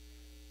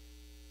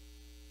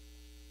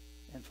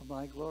 And for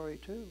my glory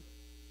too.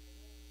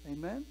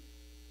 Amen?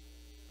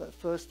 But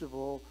first of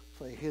all,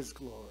 for His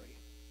glory.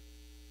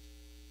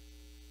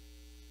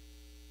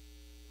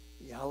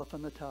 The Aleph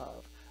and the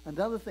Tav.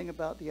 Another thing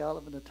about the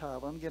Aleph and the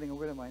Tav, I'm getting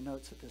rid of my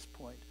notes at this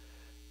point.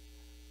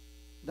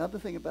 Another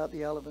thing about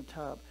the Aleph and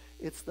Tav,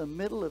 it's the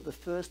middle of the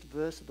first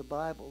verse of the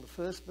Bible. The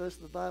first verse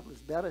of the Bible is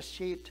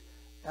Bereshit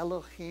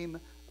Elohim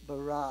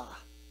Bara.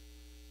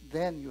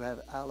 Then you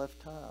have Aleph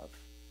Tav.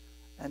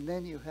 And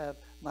then you have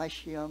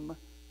Mashiach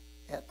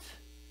Et.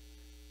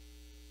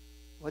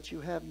 What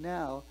you have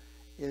now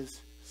is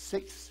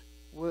 6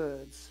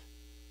 words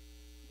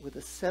with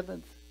a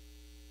 7th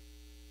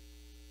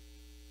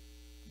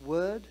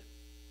word,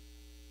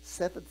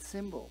 7th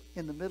symbol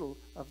in the middle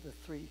of the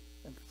 3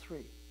 and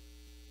 3.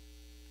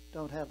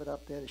 Don't have it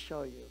up there to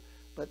show you.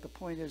 But the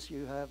point is,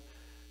 you have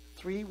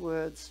 3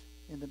 words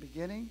in the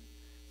beginning,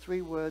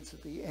 3 words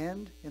at the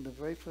end in the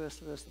very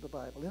first verse of the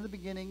Bible. In the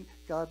beginning,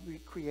 God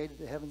created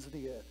the heavens and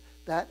the earth.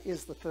 That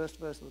is the first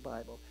verse of the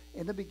Bible.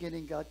 In the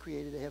beginning, God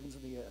created the heavens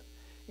and the earth.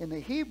 In the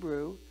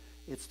Hebrew,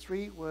 it's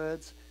 3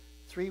 words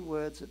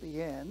at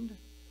the end,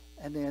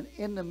 and then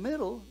in the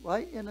middle,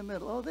 right in the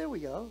middle, oh, there we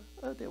go.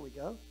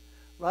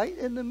 Right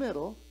in the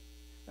middle,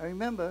 now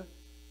remember,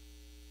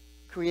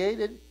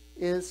 created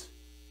is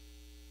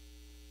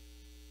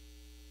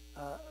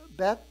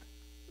Bet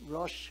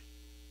Rosh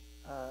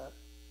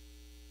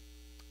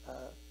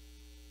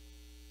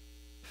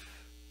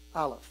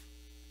Aleph.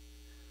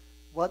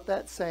 What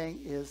that's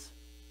saying is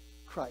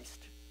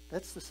Christ.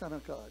 That's the Son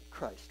of God,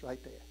 Christ,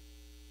 right there.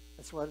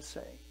 That's what it's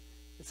saying.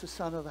 It's the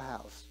son of the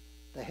house.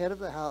 The head of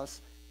the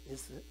house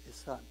is his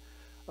son.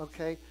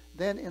 Okay?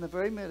 Then in the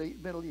very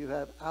middle you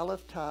have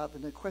Aleph, Tav,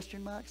 and the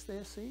question marks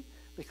there, see?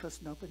 Because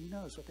nobody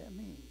knows what that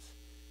means.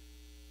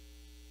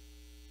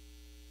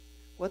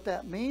 What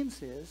that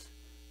means is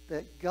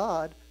that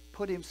God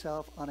put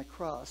Himself on a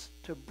cross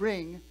to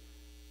bring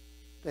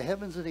the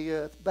heavens and the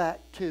earth back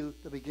to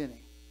the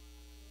beginning.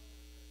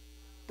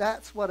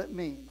 That's what it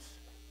means.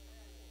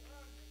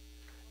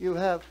 You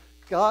have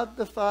God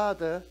the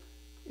Father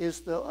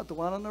is the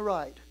one on the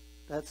right.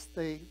 That's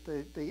the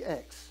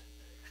X.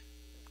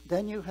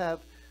 Then you have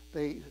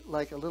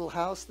like a little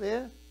house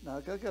there. Now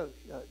go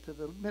to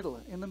the middle,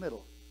 in the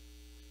middle.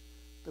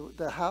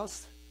 The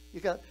house, you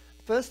got,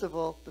 first of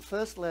all, the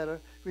first letter.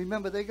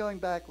 Remember, they're going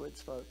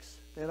backwards, folks.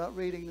 They're not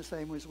reading the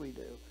same as we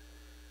do.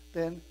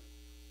 Then,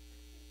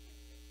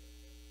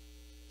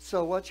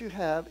 so what you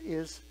have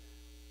is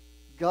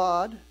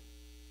God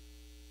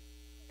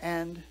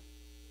and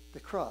the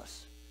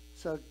cross.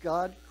 So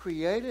God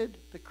created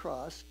the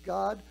cross.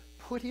 God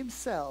put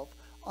Himself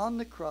on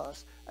the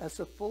cross as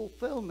a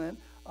fulfillment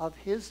of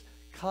His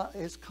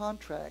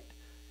contract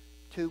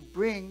to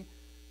bring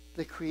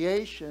the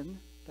creation,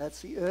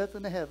 that's the earth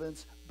and the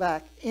heavens,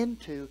 back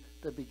into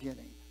the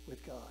beginning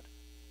with God.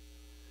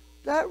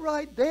 That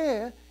right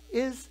there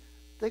is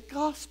the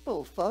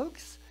gospel,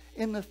 folks,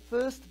 in the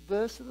first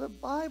verse of the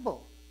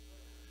Bible.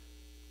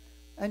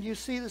 And you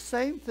see the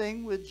same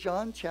thing with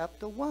John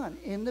chapter 1.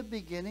 In the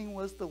beginning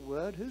was the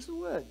Word. Who's the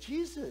Word?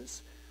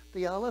 Jesus,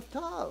 the Aleph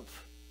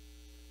Tav.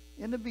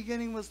 In the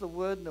beginning was the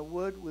Word, and the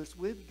Word was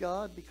with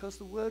God, because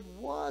the Word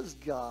was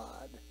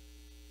God.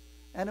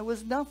 And it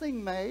was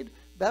nothing made.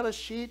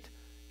 Bereshit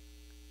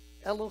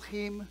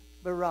Elohim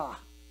Bara.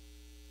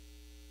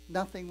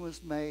 Nothing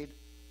was made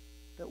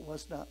that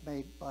was not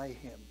made by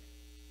Him.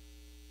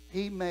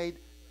 He made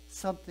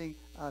something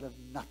out of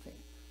nothing.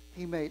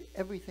 He made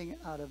everything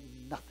out of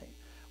nothing.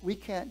 We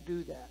can't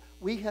do that.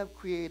 We have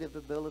creative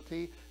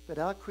ability, but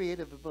our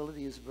creative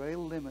ability is very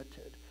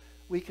limited.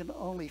 We can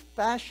only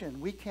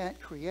fashion. We can't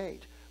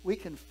create. We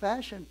can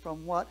fashion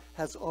from what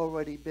has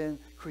already been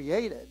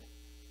created.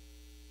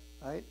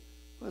 Right?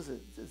 What is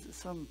it? Is it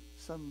some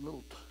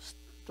little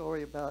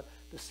story about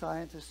the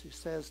scientist who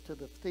says to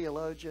the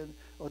theologian,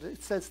 or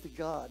it says to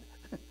God,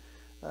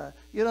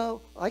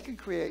 I can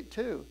create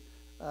too.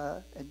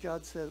 And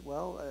God said,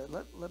 well,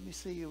 let me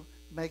see you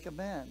make a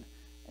man.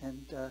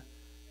 And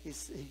he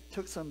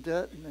took some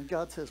dirt, and then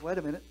God says, wait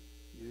a minute,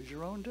 use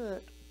your own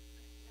dirt.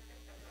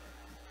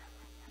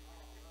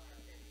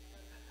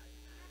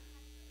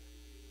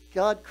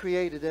 God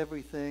created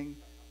everything.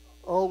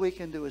 All we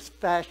can do is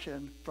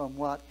fashion from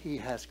what he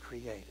has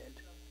created.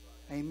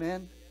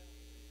 Amen?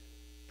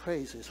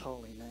 Praise his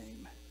holy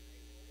name.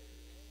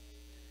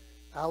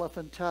 Aleph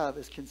and Tav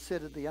is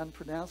considered the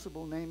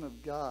unpronounceable name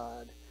of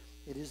God.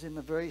 It is in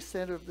the very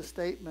center of the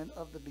statement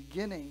of the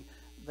beginning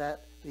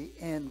that the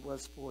end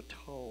was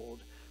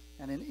foretold.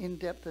 And an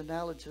in-depth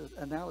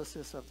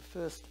analysis of the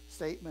first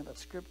statement of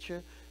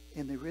Scripture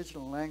in the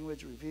original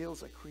language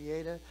reveals a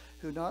creator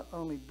who not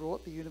only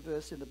brought the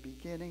universe into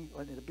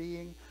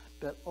being,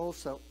 but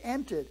also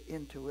entered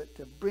into it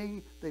to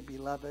bring the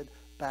beloved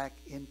back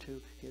into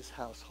his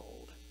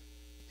household.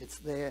 It's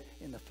there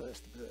in the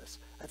first verse.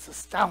 That's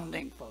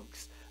astounding,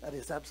 folks. That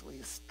is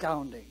absolutely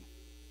astounding.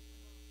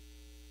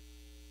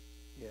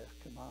 Yeah,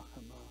 come on.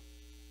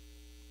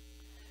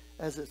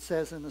 As it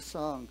says in the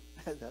song,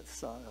 that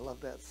song, I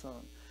love that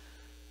song.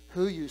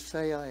 Who you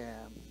say I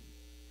am,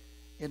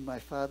 in my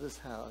Father's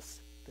house,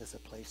 there's a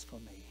place for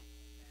me.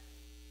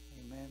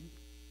 Amen.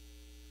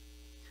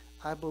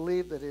 I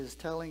believe that it is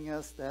telling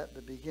us that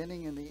the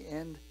beginning and the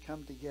end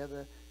come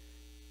together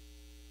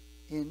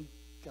in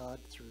God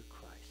through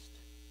Christ.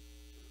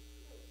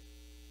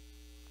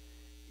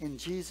 In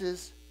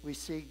Jesus, we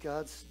see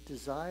God's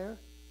desire,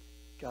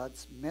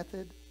 God's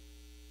method,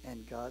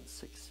 and God's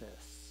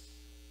success.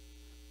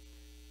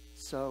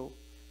 So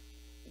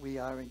we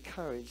are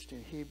encouraged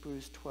in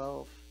Hebrews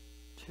 12:2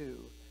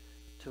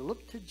 to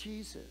look to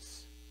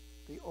Jesus,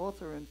 the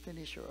author and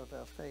finisher of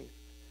our faith,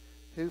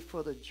 who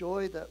for the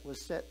joy that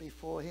was set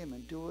before him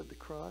endured the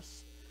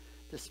cross,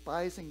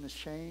 despising the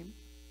shame,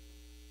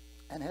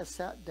 and has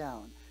sat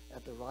down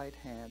at the right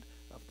hand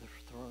of the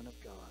throne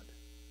of God.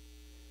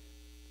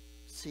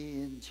 See,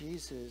 in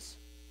Jesus,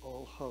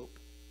 all hope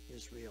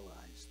is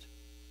realized.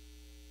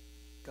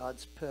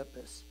 God's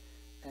purpose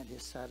and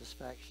his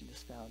satisfaction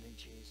is found in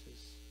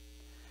Jesus.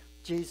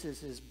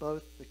 Jesus is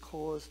both the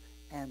cause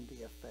and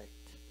the effect.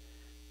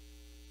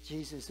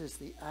 Jesus is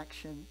the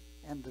action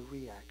and the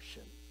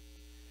reaction.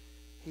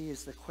 He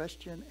is the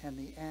question and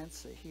the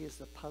answer. He is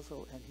the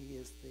puzzle and he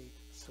is the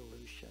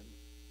solution.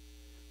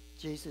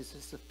 Jesus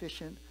is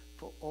sufficient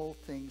for all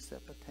things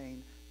that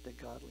pertain to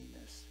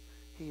godliness.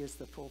 He is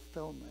the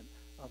fulfillment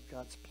of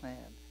God's plan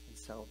in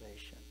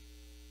salvation.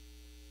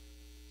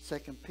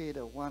 2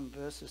 Peter 1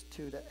 verses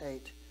 2-8.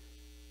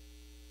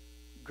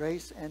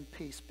 Grace and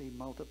peace be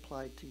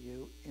multiplied to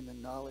you in the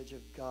knowledge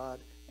of God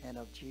and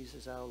of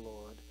Jesus our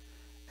Lord,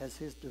 as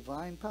his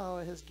divine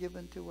power has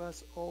given to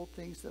us all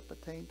things that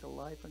pertain to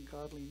life and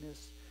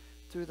godliness,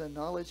 through the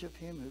knowledge of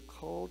him who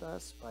called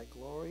us by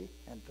glory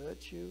and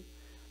virtue,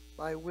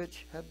 by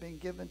which have been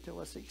given to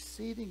us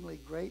exceedingly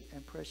great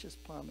and precious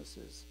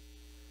promises,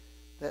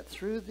 that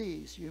through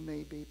these you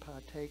may be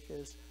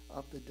partakers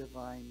of the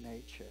divine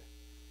nature,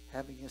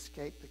 having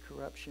escaped the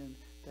corruption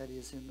that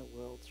is in the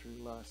world through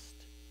lust.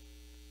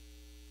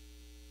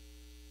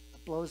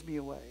 It blows me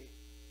away.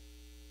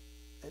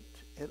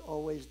 It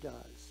always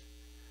does.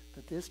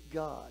 That this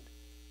God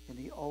in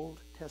the Old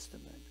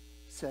Testament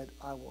said,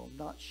 I will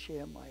not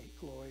share my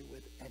glory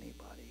with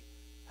anybody.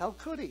 How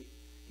could he?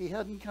 He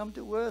hadn't come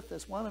to earth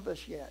as one of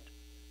us yet.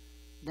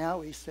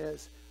 Now he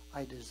says,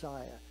 I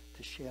desire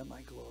to share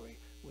my glory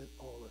with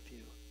all of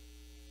you.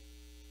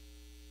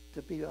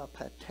 To be a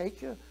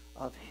partaker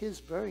of his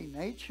very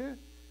nature,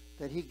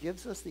 that he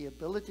gives us the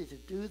ability to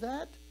do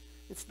that.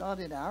 It's not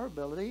in our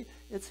ability,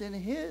 it's in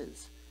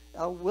his.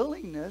 Our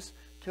willingness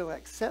to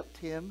accept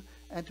him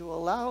and to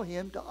allow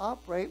him to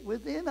operate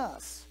within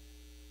us.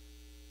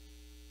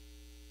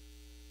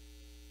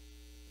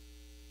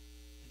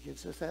 He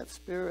gives us that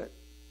spirit,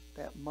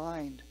 that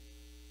mind.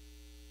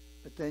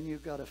 But then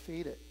you've got to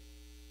feed it.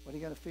 What are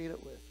you going to feed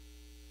it with?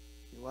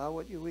 You are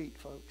what you eat,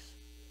 folks.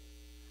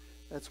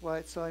 That's why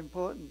it's so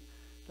important.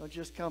 Don't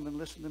just come and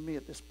listen to me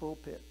at this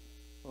pulpit,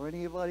 or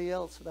anybody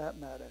else for that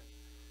matter.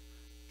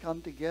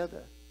 Come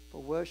together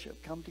for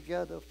worship. Come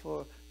together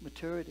for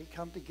maturity.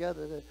 Come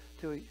together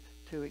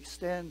to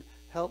extend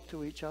help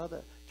to each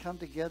other. Come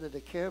together to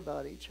care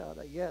about each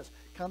other. Yes,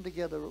 come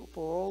together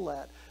for all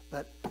that.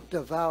 But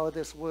devour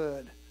this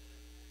word.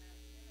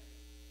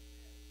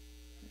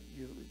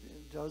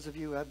 Those of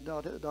you who have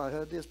not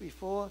heard this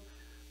before,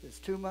 there's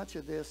too much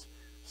of this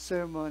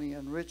ceremony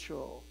and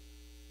ritual.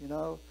 You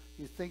know,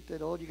 you think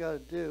that all you got to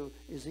do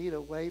is eat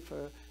a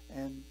wafer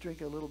and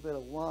drink a little bit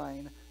of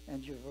wine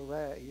and you've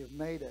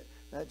made it.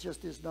 That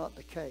just is not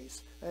the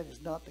case. That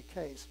is not the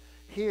case.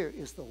 Here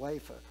is the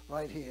wafer,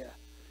 right here.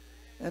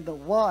 And the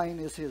wine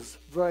is his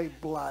very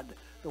blood.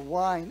 The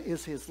wine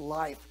is his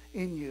life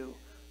in you.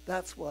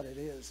 That's what it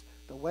is.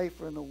 The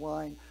wafer and the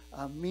wine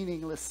are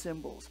meaningless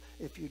symbols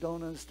if you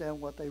don't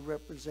understand what they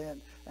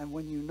represent. And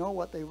when you know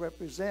what they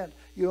represent,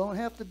 you don't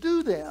have to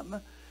do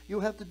them.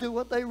 You have to do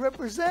what they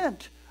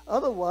represent.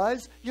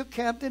 Otherwise, you're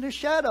camped in a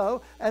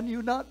shadow and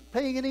you're not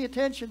paying any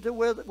attention to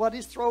what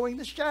is throwing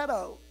the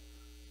shadow.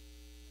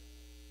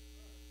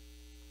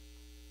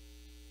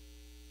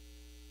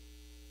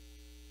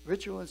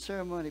 Ritual and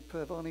ceremony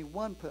have only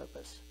one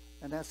purpose,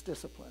 and that's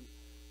discipline.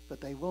 But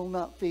they will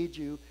not feed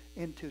you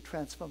into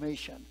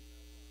transformation.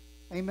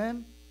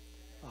 Amen?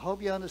 I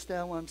hope you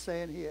understand what I'm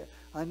saying here.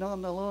 I know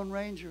I'm the Lone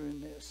Ranger in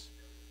this.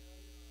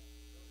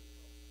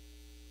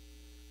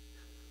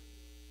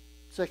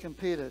 2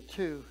 Peter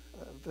 2,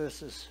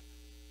 verses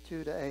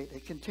 2 to 8.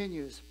 It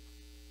continues.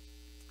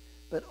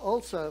 But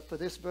also for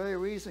this very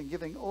reason,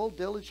 giving all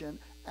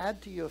diligence,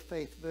 add to your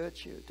faith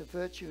virtue, to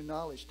virtue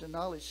knowledge, to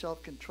knowledge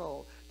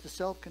self-control, to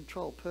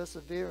self-control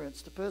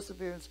perseverance, to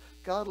perseverance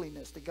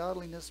godliness, to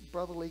godliness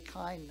brotherly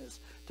kindness,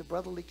 to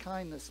brotherly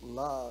kindness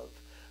love.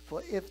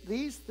 For if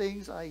these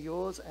things are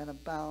yours and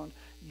abound,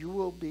 you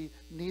will be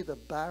neither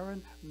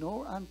barren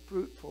nor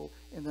unfruitful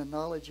in the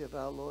knowledge of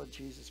our Lord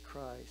Jesus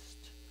Christ.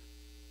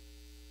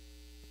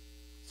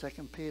 2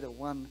 Peter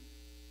 1,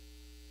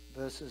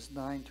 verses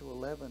 9 to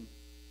 11.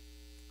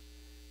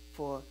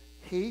 For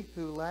he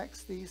who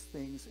lacks these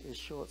things is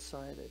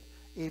short-sighted,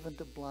 even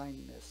to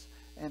blindness,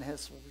 and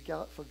has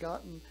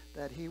forgotten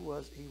that he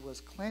was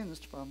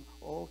cleansed from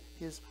all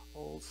his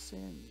old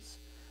sins.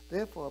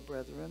 Therefore,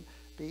 brethren,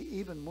 be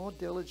even more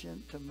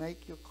diligent to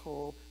make your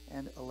call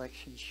and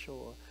election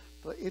sure.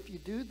 For if you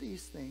do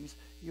these things,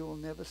 you will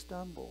never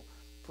stumble.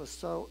 For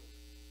so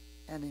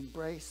an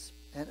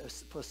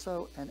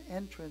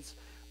entrance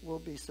will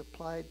be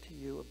supplied to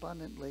you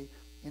abundantly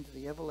into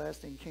the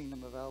everlasting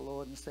kingdom of our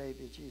Lord and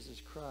Savior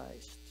Jesus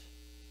Christ.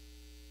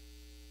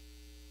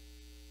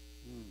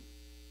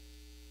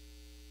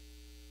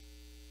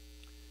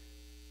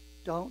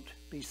 Don't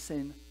be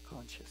sin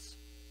conscious.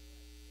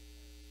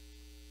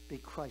 Be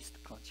Christ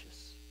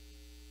conscious.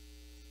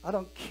 I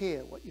don't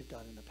care what you've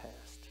done in the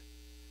past.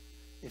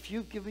 If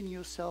you've given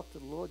yourself to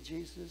the Lord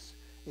Jesus,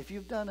 if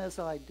you've done as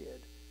I did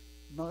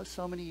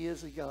so many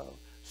years ago,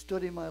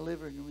 stood in my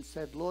living room and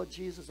said, Lord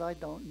Jesus, I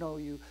don't know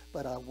you,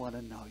 but I want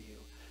to know you.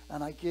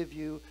 And I give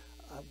you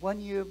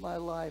 1 year of my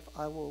life.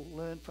 I will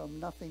learn from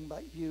nothing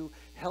but you.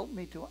 Help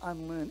me to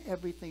unlearn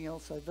everything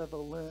else I've ever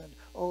learned.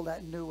 All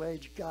that new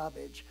age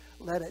garbage.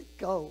 Let it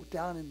go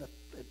down in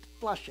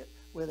flush it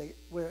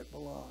where it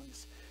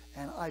belongs.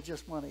 And I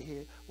just want to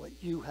hear what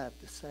you have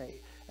to say.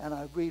 And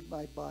I read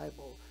my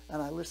Bible, and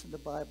I listen to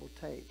Bible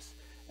tapes.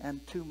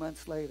 And 2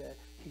 months later,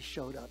 he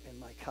showed up in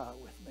my car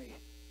with me.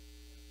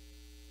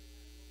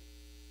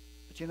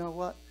 But you know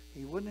what?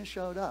 He wouldn't have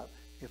showed up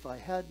if I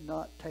had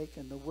not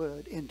taken the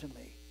word into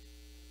me.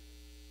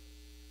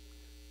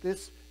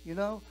 This,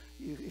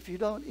 if you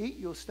don't eat,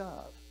 you'll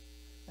starve.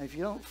 And if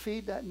you don't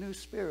feed that new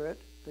spirit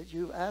that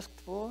you've asked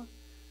for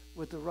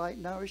with the right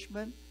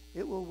nourishment,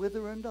 it will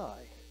wither and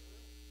die.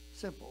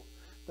 Simple.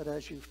 But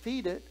as you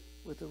feed it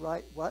with the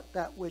right,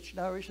 that which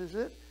nourishes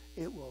it,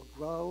 it will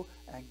grow,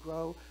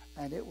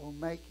 and it will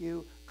make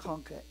you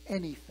conquer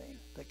anything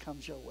that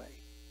comes your way.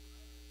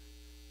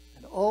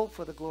 And all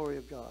for the glory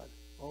of God.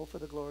 All for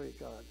the glory of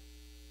God.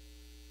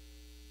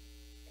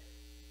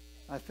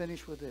 I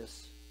finish with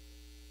this.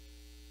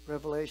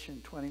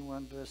 Revelation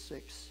 21, verse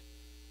 6.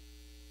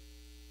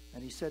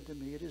 And he said to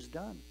me, it is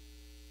done.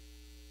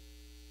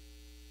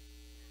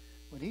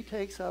 When he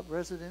takes up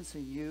residence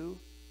in you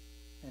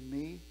and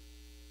me,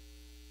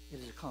 it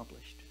is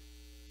accomplished.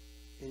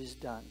 It is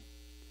done.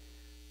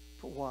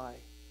 For why?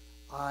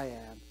 I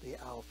am the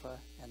Alpha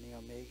and the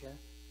Omega.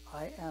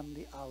 I am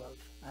the Aleph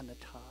and the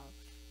Tav.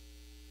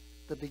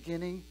 The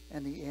beginning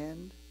and the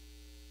end.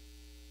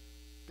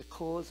 The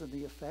cause and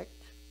the effect.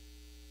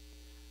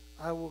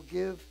 I will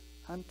give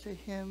unto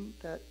him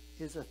that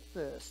is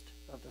athirst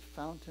of the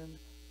fountain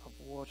of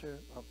water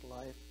of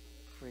life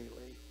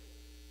freely.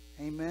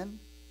 Amen?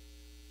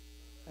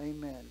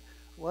 Amen.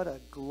 What a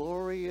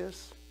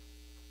glorious,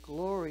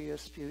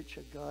 glorious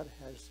future God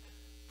has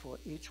for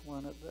each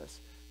one of us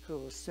who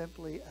will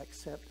simply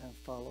accept and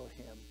follow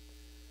him.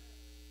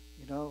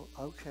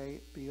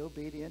 Okay, be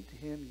obedient to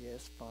him,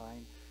 yes,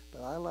 fine.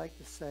 But I like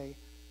to say,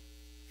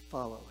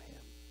 follow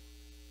him.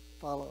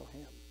 Follow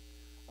him.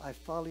 I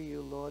follow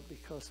you, Lord,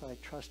 because I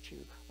trust you.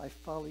 I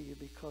follow you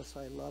because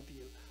I love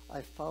you.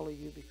 I follow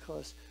you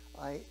because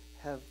I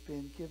have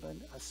been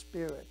given a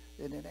spirit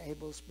that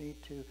enables me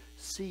to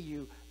see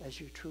you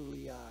as you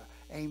truly are.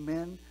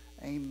 Amen.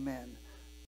 Amen.